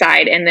to the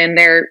side, and then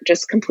they're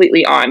just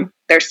completely on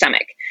their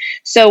stomach.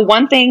 So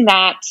one thing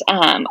that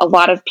a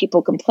lot of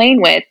people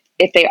complain with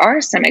if they are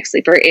a stomach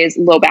sleeper is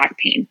low back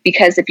pain,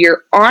 because if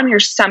you're on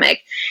your stomach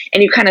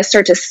and you kind of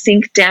start to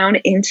sink down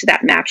into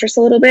that mattress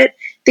a little bit,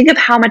 think of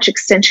how much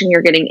extension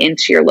you're getting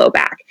into your low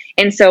back.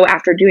 And so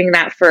after doing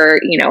that for,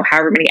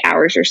 however many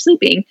hours you're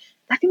sleeping,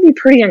 that can be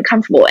pretty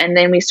uncomfortable. And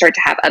then we start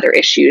to have other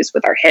issues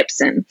with our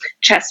hips and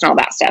chest and all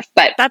that stuff.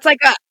 But that's like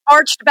a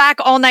arched back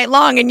all night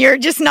long and you're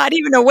just not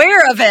even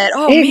aware of it.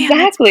 Oh, exactly. Man,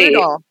 that's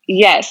brutal.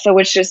 Yes. So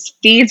it just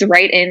feeds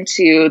right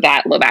into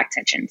that low back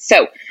tension.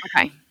 So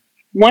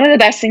one of the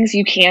best things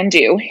you can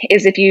do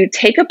is if you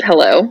take a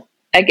pillow,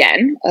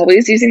 again,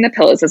 always using the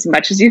pillows as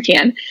much as you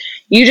can,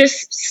 you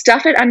just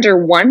stuff it under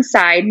one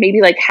side,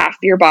 maybe like half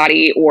of your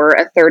body or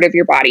a third of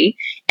your body.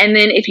 And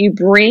then if you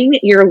bring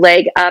your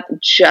leg up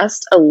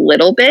just a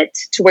little bit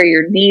to where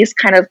your knees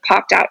kind of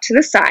popped out to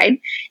the side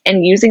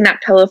and using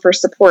that pillow for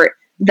support,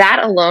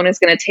 that alone is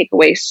going to take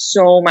away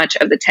so much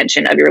of the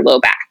tension of your low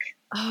back.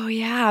 Oh,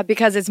 yeah,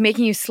 because it's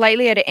making you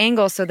slightly at an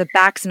angle so the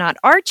back's not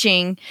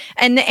arching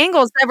and the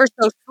angle is ever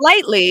so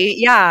slightly.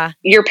 Yeah.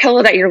 Your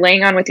pillow that you're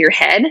laying on with your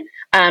head,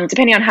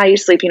 depending on how you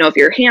sleep, if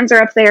your hands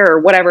are up there or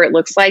whatever it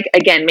looks like,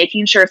 again,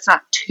 making sure it's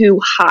not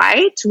too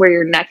high to where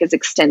your neck is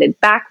extended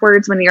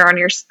backwards when you're on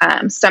your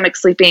stomach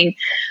sleeping.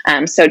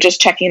 So just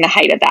checking the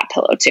height of that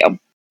pillow too.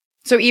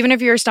 So even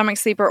if you're a stomach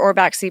sleeper or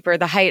back sleeper,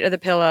 the height of the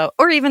pillow,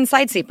 or even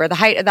side sleeper, the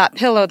height of that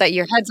pillow that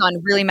your head's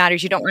on really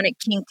matters. You don't want it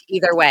kinked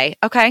either way.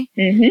 Okay.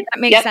 That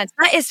makes sense.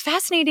 That is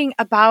fascinating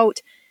about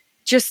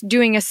just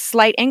doing a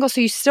slight angle. So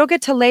you still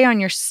get to lay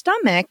on your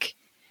stomach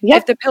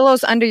if the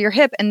pillow's under your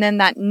hip and then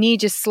that knee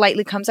just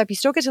slightly comes up. You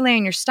still get to lay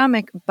on your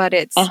stomach, but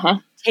it's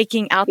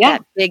taking out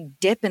that big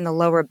dip in the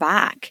lower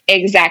back.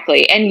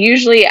 Exactly. And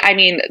usually,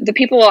 the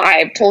people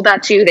I've told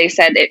that to, they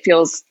said it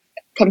feels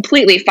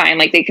completely fine.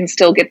 Like they can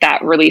still get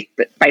that relief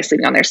by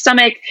sleeping on their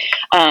stomach.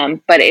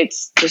 But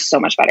it's just so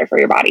much better for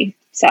your body.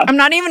 So I'm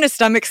not even a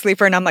stomach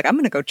sleeper and I'm like, I'm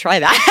going to go try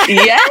that.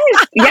 Yes.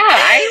 Yeah.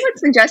 I would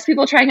suggest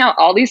people trying out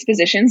all these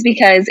positions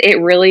because it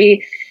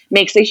really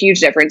makes a huge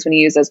difference when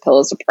you use those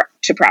pillows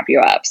to prop you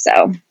up.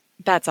 So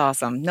that's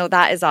awesome. No,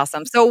 that is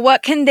awesome. So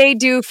what can they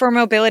do for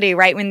mobility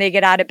right when they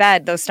get out of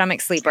bed, those stomach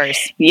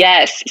sleepers?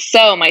 Yes.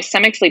 So my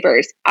stomach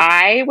sleepers,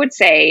 I would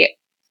say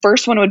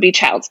first one would be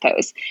child's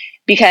pose.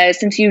 Because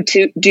since you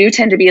do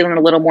tend to be in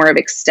a little more of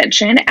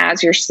extension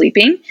as you're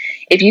sleeping,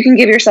 if you can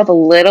give yourself a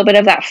little bit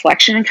of that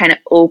flexion and kind of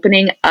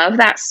opening of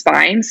that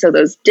spine so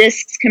those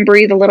discs can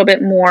breathe a little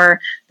bit more,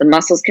 the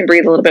muscles can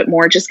breathe a little bit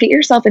more, just get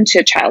yourself into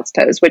a child's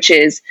pose, which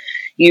is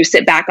you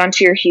sit back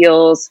onto your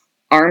heels,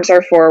 arms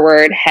are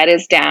forward, head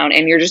is down,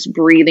 and you're just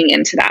breathing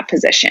into that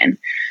position.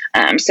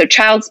 So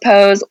child's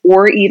pose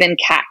or even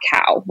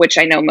cat-cow, which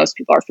I know most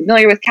people are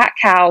familiar with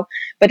cat-cow,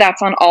 but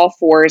that's on all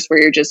fours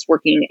where you're just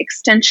working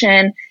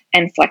extension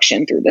and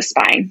flexion through the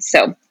spine.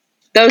 So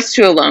those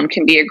two alone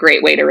can be a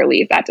great way to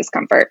relieve that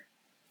discomfort.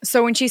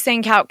 So when she's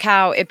saying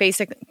cat-cow, it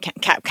basically,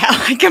 cat-cow,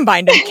 I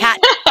combined them,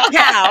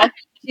 cat-cow.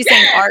 She's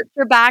saying arch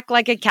your back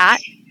like a cat,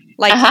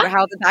 like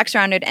how the back's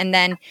rounded, and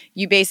then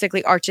you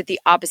basically arch it the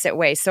opposite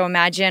way. So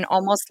imagine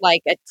almost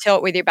like a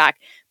tilt with your back.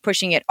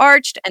 pushing it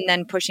arched and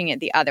then pushing it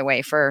the other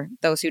way for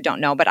those who don't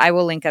know. But I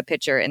will link a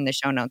picture in the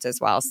show notes as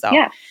well. So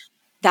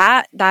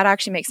that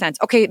actually makes sense.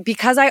 Okay,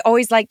 because I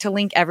always like to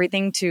link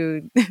everything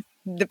to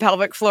the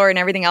pelvic floor and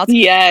everything else.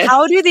 Yes.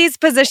 How do these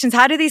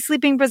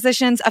sleeping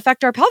positions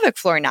affect our pelvic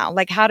floor now?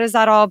 Like, how does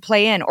that all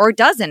play in, or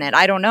doesn't it?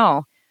 I don't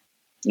know.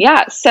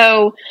 Yeah.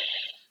 So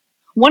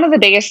one of the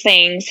biggest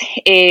things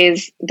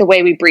is the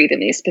way we breathe in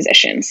these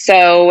positions.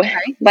 So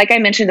like I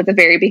mentioned at the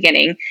very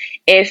beginning,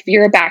 if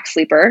you're a back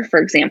sleeper, for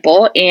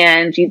example,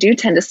 and you do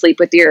tend to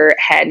sleep with your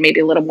head maybe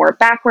a little more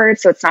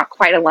backwards, so it's not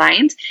quite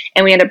aligned,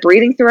 and we end up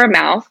breathing through our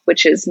mouth,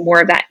 which is more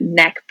of that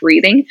neck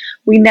breathing,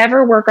 we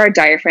never work our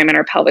diaphragm and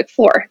our pelvic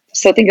floor.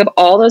 So think of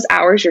all those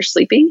hours you're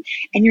sleeping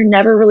and you're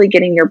never really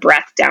getting your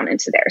breath down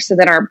into there. So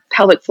then our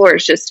pelvic floor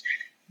is just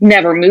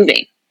never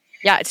moving.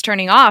 Yeah, it's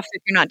turning off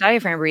if you're not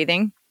diaphragm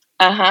breathing.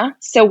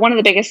 So one of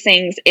the biggest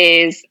things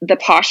is the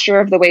posture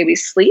of the way we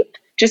sleep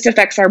just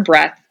affects our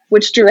breath,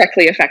 which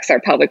directly affects our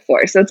pelvic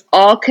floor. So it's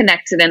all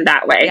connected in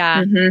that way.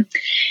 Yeah.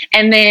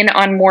 And then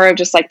on more of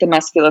just like the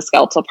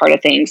musculoskeletal part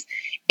of things,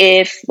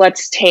 if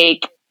let's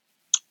take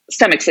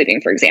stomach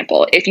sleeping, for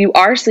example, if you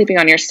are sleeping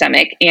on your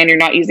stomach and you're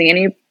not using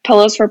any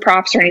pillows for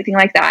props or anything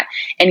like that,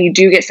 and you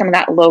do get some of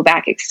that low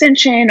back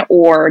extension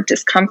or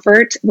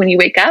discomfort when you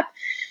wake up,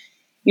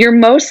 you're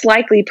most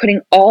likely putting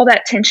all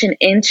that tension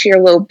into your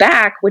low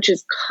back, which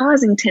is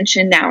causing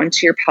tension now into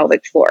your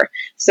pelvic floor.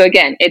 So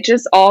again, it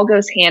just all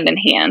goes hand in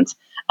hand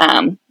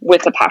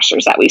with the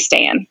postures that we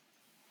stay in.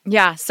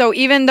 Yeah. So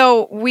even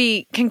though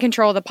we can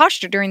control the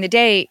posture during the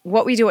day,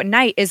 what we do at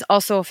night is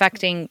also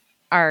affecting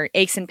our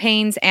aches and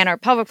pains and our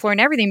pelvic floor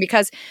and everything,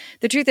 because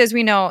the truth is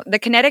we know the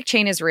kinetic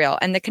chain is real.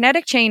 And the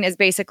kinetic chain is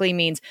basically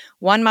means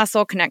one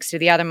muscle connects to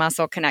the other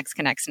muscle, connects.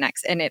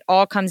 And it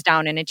all comes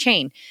down in a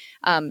chain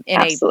in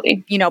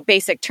Absolutely. a,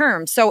 basic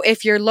term. So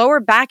if your lower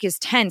back is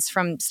tense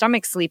from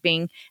stomach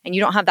sleeping and you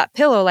don't have that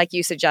pillow, like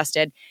you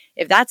suggested,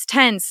 if that's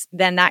tense,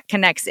 then that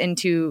connects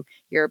into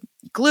your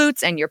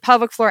glutes and your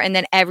pelvic floor, and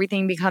then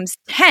everything becomes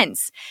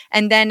tense.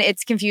 And then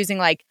it's confusing,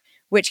 like,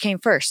 which came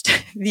first,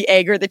 the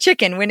egg or the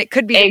chicken, when it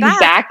could be the back.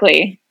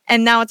 Exactly.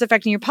 And now it's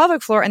affecting your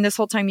pelvic floor. And this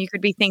whole time you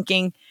could be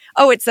thinking,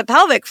 oh, it's the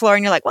pelvic floor.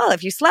 And you're like, well,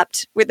 if you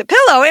slept with the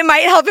pillow, it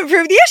might help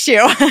improve the issue.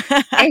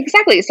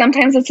 Exactly.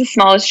 Sometimes it's the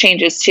smallest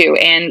changes too.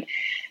 And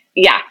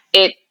yeah,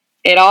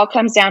 it all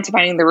comes down to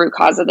finding the root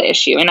cause of the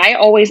issue. And I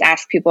always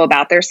ask people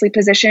about their sleep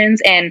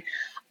positions. And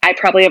I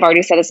probably have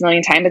already said this a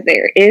million times, but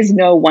there is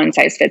no one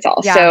size fits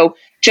all. Yeah. So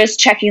just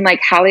checking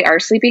like how they are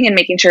sleeping and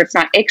making sure it's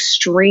not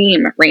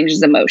extreme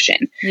ranges of motion.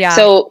 Yeah.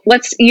 So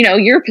let's,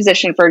 your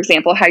position, for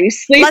example, how you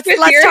sleep.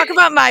 Let's talk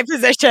about my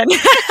position.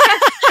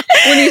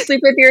 When you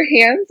sleep with your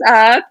hands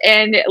up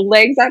and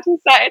legs out to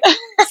the side.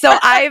 So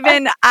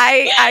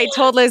I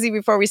told Lizzie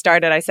before we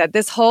started, I said,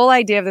 this whole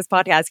idea of this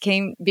podcast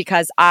came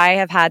because I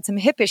have had some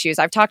hip issues.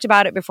 I've talked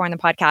about it before in the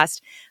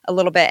podcast a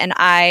little bit. And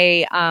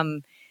I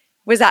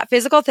was at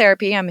physical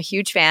therapy. I'm a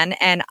huge fan.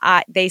 And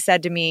they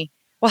said to me,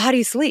 well, how do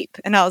you sleep?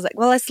 And I was like,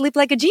 well, I sleep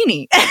like a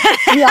genie.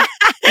 Yeah.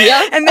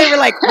 And they were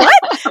like, what?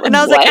 And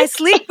I was like, I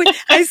sleep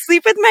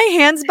with my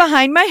hands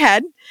behind my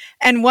head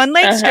and one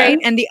leg straight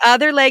and the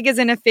other leg is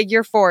in a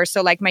figure 4.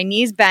 So like my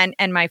knee's bent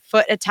and my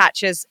foot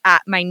attaches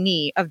at my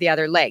knee of the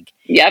other leg.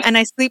 Yep. And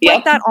I sleep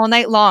like that all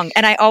night long.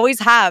 And I always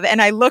have.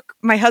 And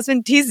my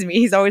husband teases me.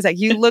 He's always like,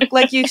 you look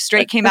like you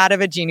straight came out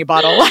of a genie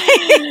bottle.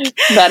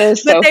 That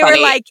is so funny. But they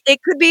were like, it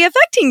could be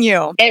affecting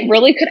you. It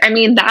really could. I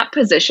mean, that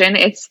position,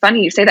 it's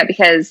funny you say that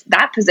because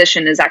that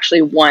position is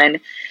actually one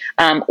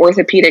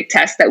orthopedic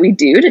test that we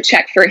do to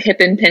check for hip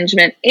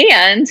impingement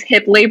and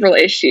hip labral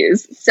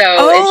issues. So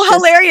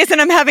hilarious. And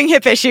I'm having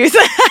hip issues.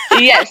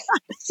 Yes.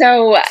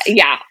 So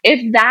yeah,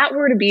 if that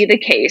were to be the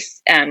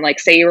case, like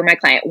say you were my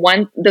client,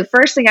 the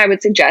first thing I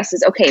would suggest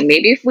is, okay,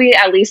 maybe if we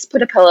at least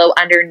put a pillow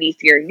underneath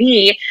your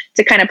knee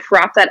to kind of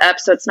prop that up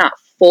so it's not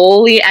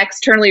fully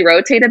externally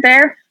rotated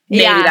there,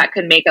 maybe that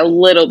could make a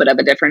little bit of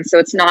a difference. So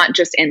it's not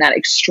just in that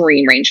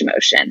extreme range of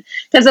motion.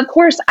 Because of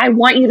course I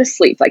want you to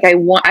sleep. Like I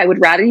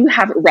would rather you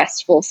have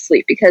restful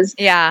sleep because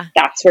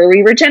that's where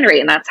we regenerate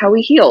and that's how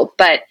we heal.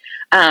 But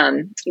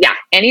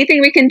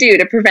anything we can do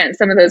to prevent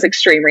some of those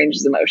extreme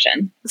ranges of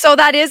motion. So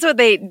that is what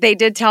they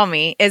did tell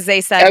me, is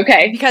they said,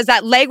 because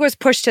that leg was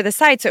pushed to the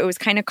side, so it was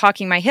kind of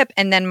cocking my hip,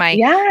 and then my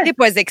hip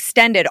was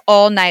extended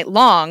all night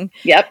long.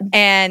 Yep.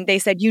 And they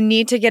said, you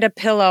need to get a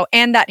pillow,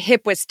 and that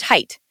hip was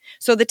tight.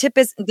 So the tip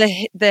is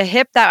the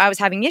hip that I was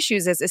having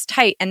issues is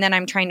tight, and then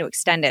I'm trying to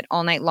extend it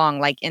all night long,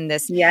 like in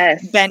this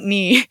bent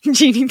knee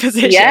genie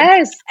position.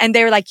 Yes. And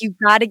they were like, you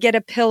got to get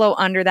a pillow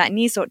under that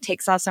knee so it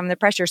takes off some of the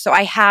pressure. So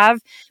I have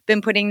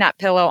been putting that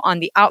pillow on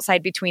the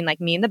outside between like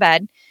me and the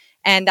bed.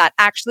 And that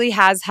actually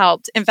has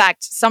helped. In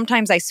fact,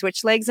 sometimes I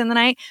switch legs in the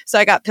night. So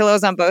I got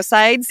pillows on both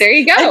sides. There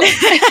you go.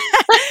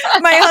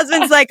 My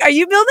husband's like, are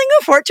you building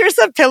a fortress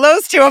of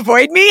pillows to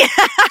avoid me?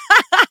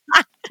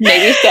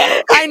 Maybe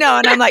so. I know.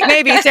 And I'm like,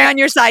 maybe stay on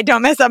your side.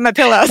 Don't mess up my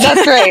pillows.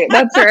 That's right.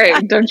 That's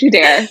right. Don't you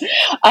dare.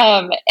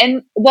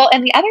 And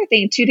the other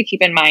thing too, to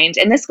keep in mind,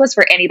 and this goes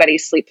for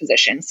anybody's sleep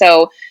position.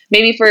 So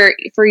maybe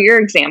for your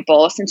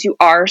example, since you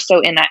are so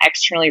in that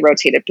externally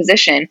rotated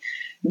position,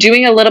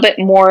 doing a little bit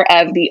more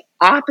of the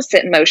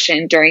opposite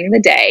motion during the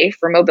day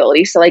for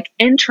mobility. So like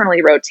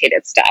internally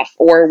rotated stuff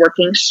or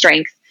working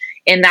strength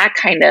in that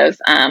kind of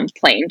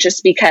plane,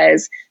 just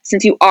because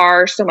since you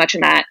are so much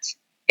in that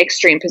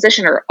extreme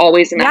position or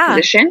always in that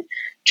position,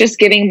 just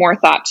giving more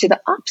thought to the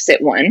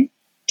opposite one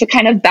to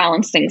kind of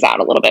balance things out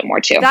a little bit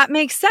more too. That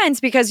makes sense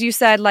because you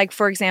said, like,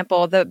 for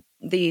example,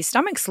 the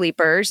stomach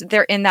sleepers,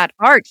 they're in that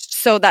arch.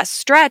 So that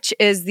stretch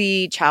is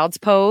the child's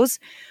pose.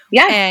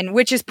 Yeah. And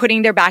which is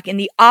putting their back in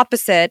the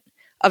opposite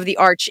of the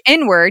arch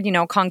inward,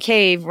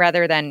 concave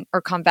rather than,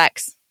 or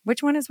convex.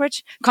 Which one is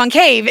which?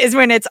 Concave is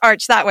when it's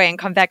arched that way and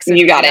convex is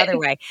the other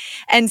way.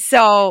 And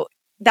so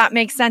that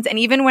makes sense. And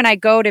even when I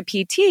go to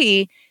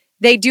PT,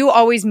 they do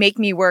always make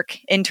me work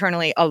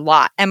internally a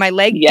lot. And my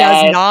leg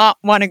does not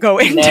want to go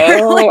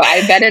internally. No,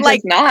 I bet it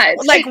does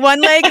not. Like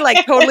one leg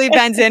totally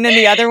bends in and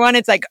the other one,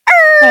 it's like,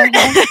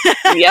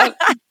 Yep.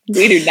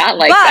 We do not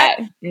like that.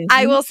 Mm-hmm.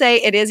 I will say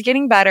it is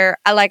getting better.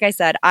 Like I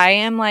said, I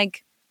am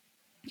like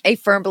a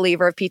firm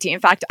believer of PT. In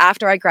fact,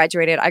 after I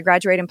graduated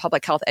in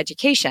public health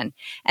education.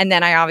 And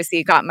then I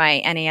obviously got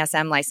my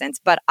NASM license.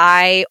 But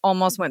I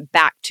almost went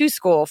back to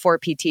school for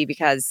PT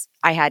because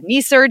I had knee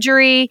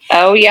surgery.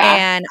 Oh, yeah.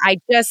 And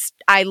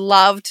I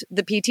loved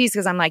the PTs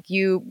because I'm like,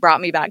 you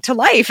brought me back to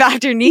life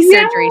after knee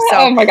surgery. So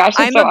oh my gosh,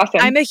 that's so awesome.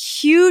 I'm a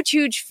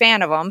huge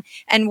fan of them.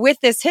 And with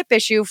this hip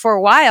issue for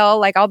a while,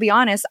 like, I'll be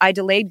honest, I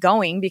delayed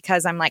going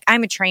because I'm like,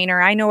 I'm a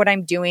trainer. I know what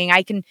I'm doing.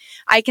 I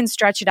can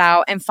stretch it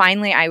out. And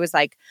finally I was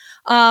like,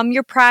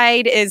 your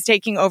pride is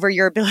taking over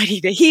your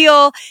ability to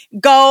heal.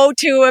 Go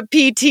to a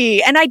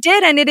PT. And I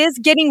did. And it is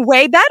getting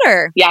way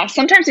better. Yeah.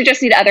 Sometimes you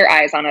just need other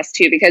eyes on us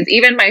too, because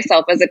even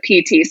myself as a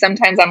PT,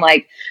 sometimes I'm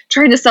like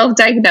trying to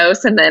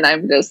self-diagnose and then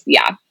I'm just,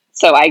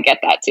 so I get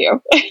that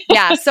too.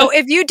 Yeah. So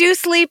if you do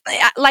sleep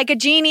like a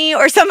genie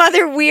or some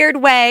other weird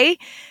way,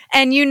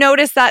 and you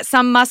notice that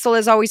some muscle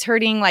is always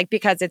hurting, like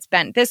because it's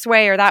bent this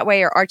way or that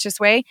way or arched this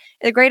way,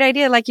 a great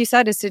idea, like you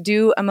said, is to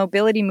do a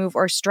mobility move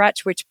or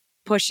stretch, which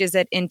pushes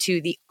it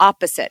into the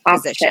opposite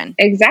position.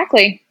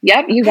 Exactly.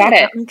 Yep. You got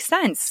it. That makes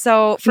sense.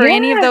 So for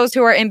any of those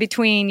who are in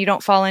between, you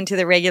don't fall into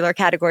the regular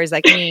categories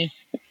like me.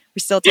 We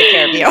still take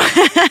care of you.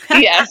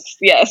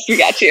 Yes, we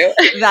got you.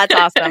 That's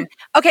awesome.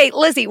 Okay,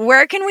 Lizzie,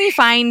 where can we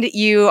find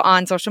you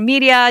on social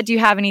media? Do you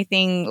have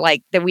anything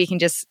like that we can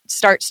just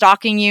start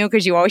stalking you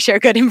because you always share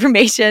good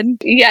information?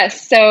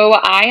 Yes. So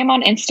I am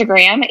on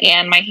Instagram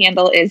and my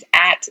handle is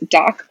at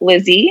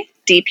DocLizzie.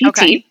 DPT.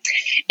 Okay.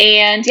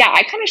 And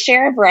I kind of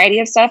share a variety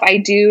of stuff. I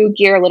do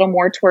gear a little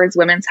more towards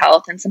women's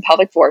health and some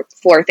pelvic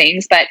floor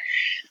things. But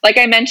like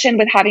I mentioned,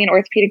 with having an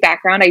orthopedic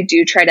background, I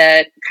do try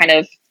to kind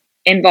of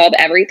involve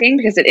everything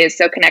because it is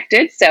so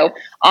connected. So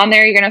on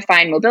there, you're going to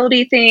find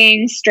mobility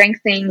things,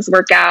 strength things,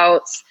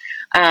 workouts,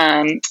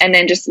 and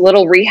then just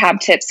little rehab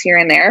tips here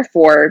and there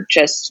for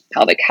just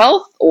pelvic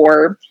health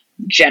or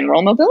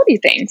general mobility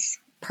things.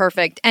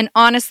 Perfect. And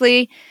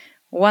honestly,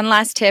 one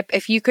last tip,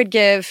 if you could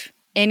give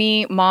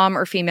any mom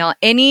or female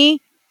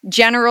any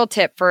general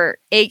tip for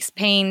aches,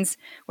 pains,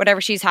 whatever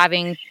she's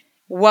having,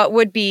 what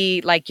would be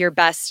like your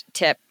best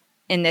tip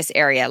in this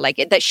area,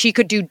 like that she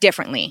could do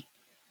differently?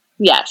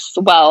 Yes.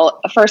 Well,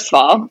 first of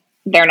all,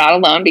 they're not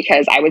alone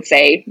because I would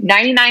say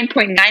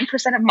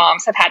 99.9% of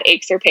moms have had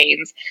aches or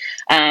pains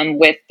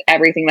with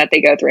everything that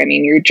they go through. I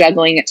mean, you're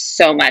juggling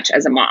so much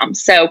as a mom.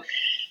 So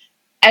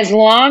as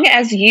long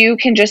as you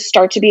can just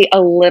start to be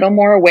a little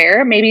more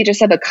aware, maybe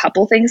just of a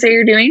couple things that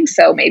you're doing.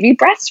 So maybe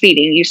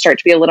breastfeeding, you start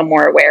to be a little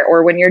more aware,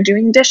 or when you're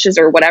doing dishes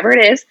or whatever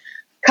it is,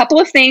 couple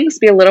of things,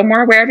 be a little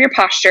more aware of your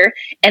posture,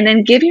 and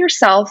then give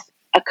yourself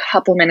a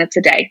couple minutes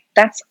a day.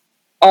 That's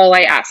all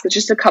I ask. It's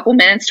just a couple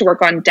minutes to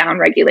work on down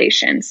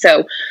regulation.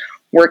 So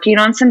working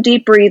on some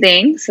deep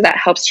breathing. So that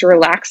helps to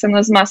relax some of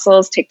those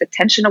muscles, take the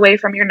tension away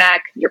from your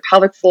neck, your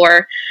pelvic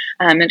floor,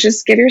 and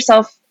just give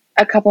yourself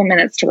a couple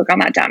minutes to work on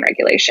that down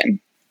regulation.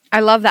 I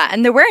love that.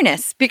 And the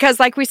awareness, because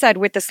like we said,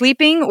 with the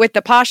sleeping, with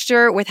the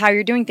posture, with how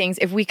you're doing things,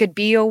 if we could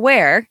be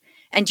aware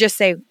and just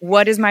say,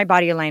 what is my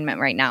body alignment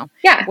right now?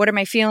 Yeah. What am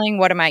I feeling?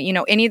 What am I,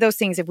 any of those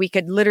things, if we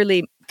could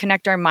literally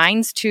connect our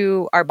minds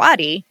to our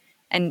body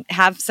and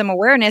have some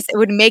awareness, it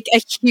would make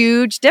a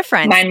huge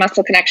difference.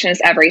 Mind-muscle connection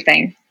is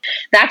everything.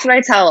 That's what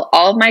I tell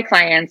all of my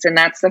clients. And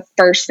that's the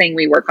first thing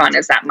we work on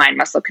is that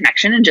mind-muscle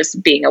connection and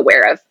just being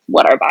aware of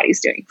what our body's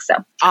doing. So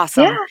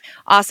awesome. Yeah.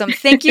 Awesome.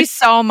 Thank you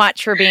so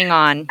much for being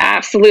on.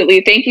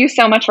 Absolutely. Thank you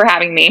so much for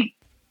having me.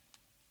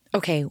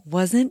 Okay,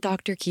 wasn't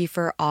Dr.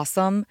 Kiefer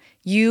awesome?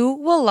 You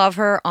will love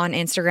her on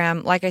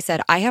Instagram. Like I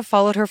said, I have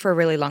followed her for a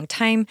really long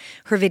time.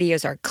 Her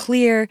videos are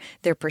clear,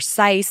 they're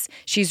precise.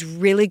 She's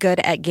really good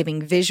at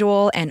giving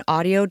visual and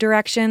audio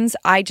directions.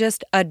 I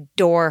just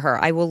adore her.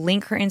 I will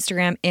link her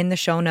Instagram in the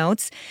show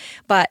notes.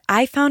 But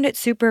I found it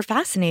super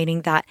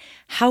fascinating that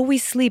how we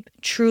sleep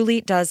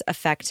truly does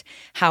affect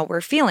how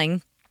we're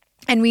feeling.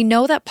 And we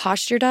know that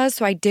posture does,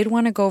 so I did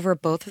want to go over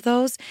both of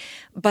those,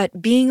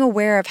 but being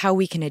aware of how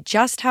we can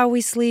adjust how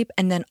we sleep,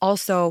 and then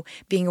also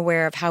being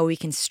aware of how we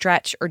can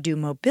stretch or do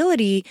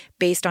mobility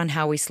based on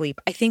how we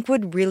sleep, I think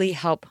would really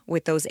help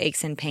with those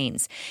aches and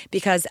pains.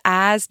 Because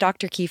as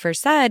Dr. Kiefer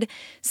said,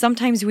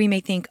 sometimes we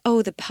may think,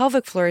 oh, the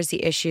pelvic floor is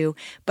the issue,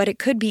 but it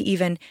could be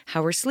even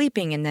how we're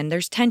sleeping, and then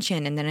there's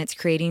tension, and then it's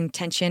creating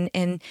tension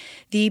in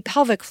the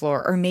pelvic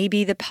floor, or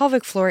maybe the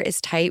pelvic floor is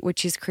tight,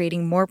 which is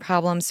creating more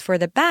problems for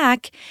the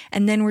back,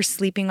 and then we're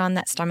sleeping on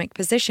that stomach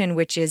position,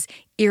 which is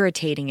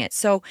irritating it.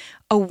 So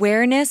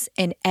awareness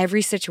in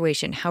every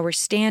situation, how we're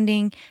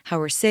standing, how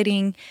we're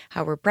sitting,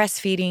 how we're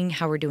breastfeeding,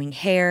 how we're doing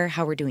hair,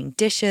 how we're doing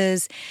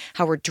dishes,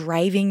 how we're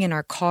driving in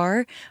our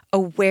car,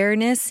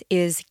 awareness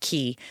is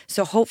key.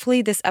 So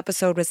hopefully this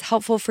episode was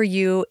helpful for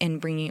you in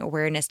bringing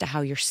awareness to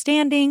how you're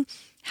standing,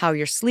 how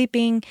you're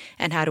sleeping,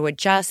 and how to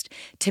adjust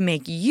to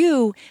make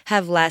you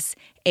have less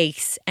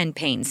aches and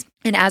pains.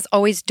 And as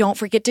always, don't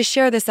forget to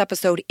share this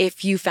episode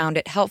if you found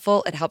it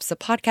helpful. It helps the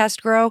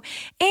podcast grow.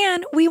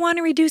 And we want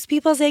to reduce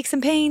people's aches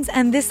and pains,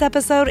 and this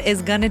episode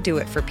is going to do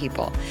it for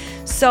people.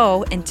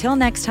 So until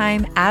next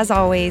time, as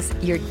always,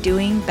 you're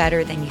doing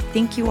better than you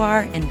think you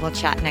are, and we'll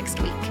chat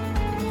next week.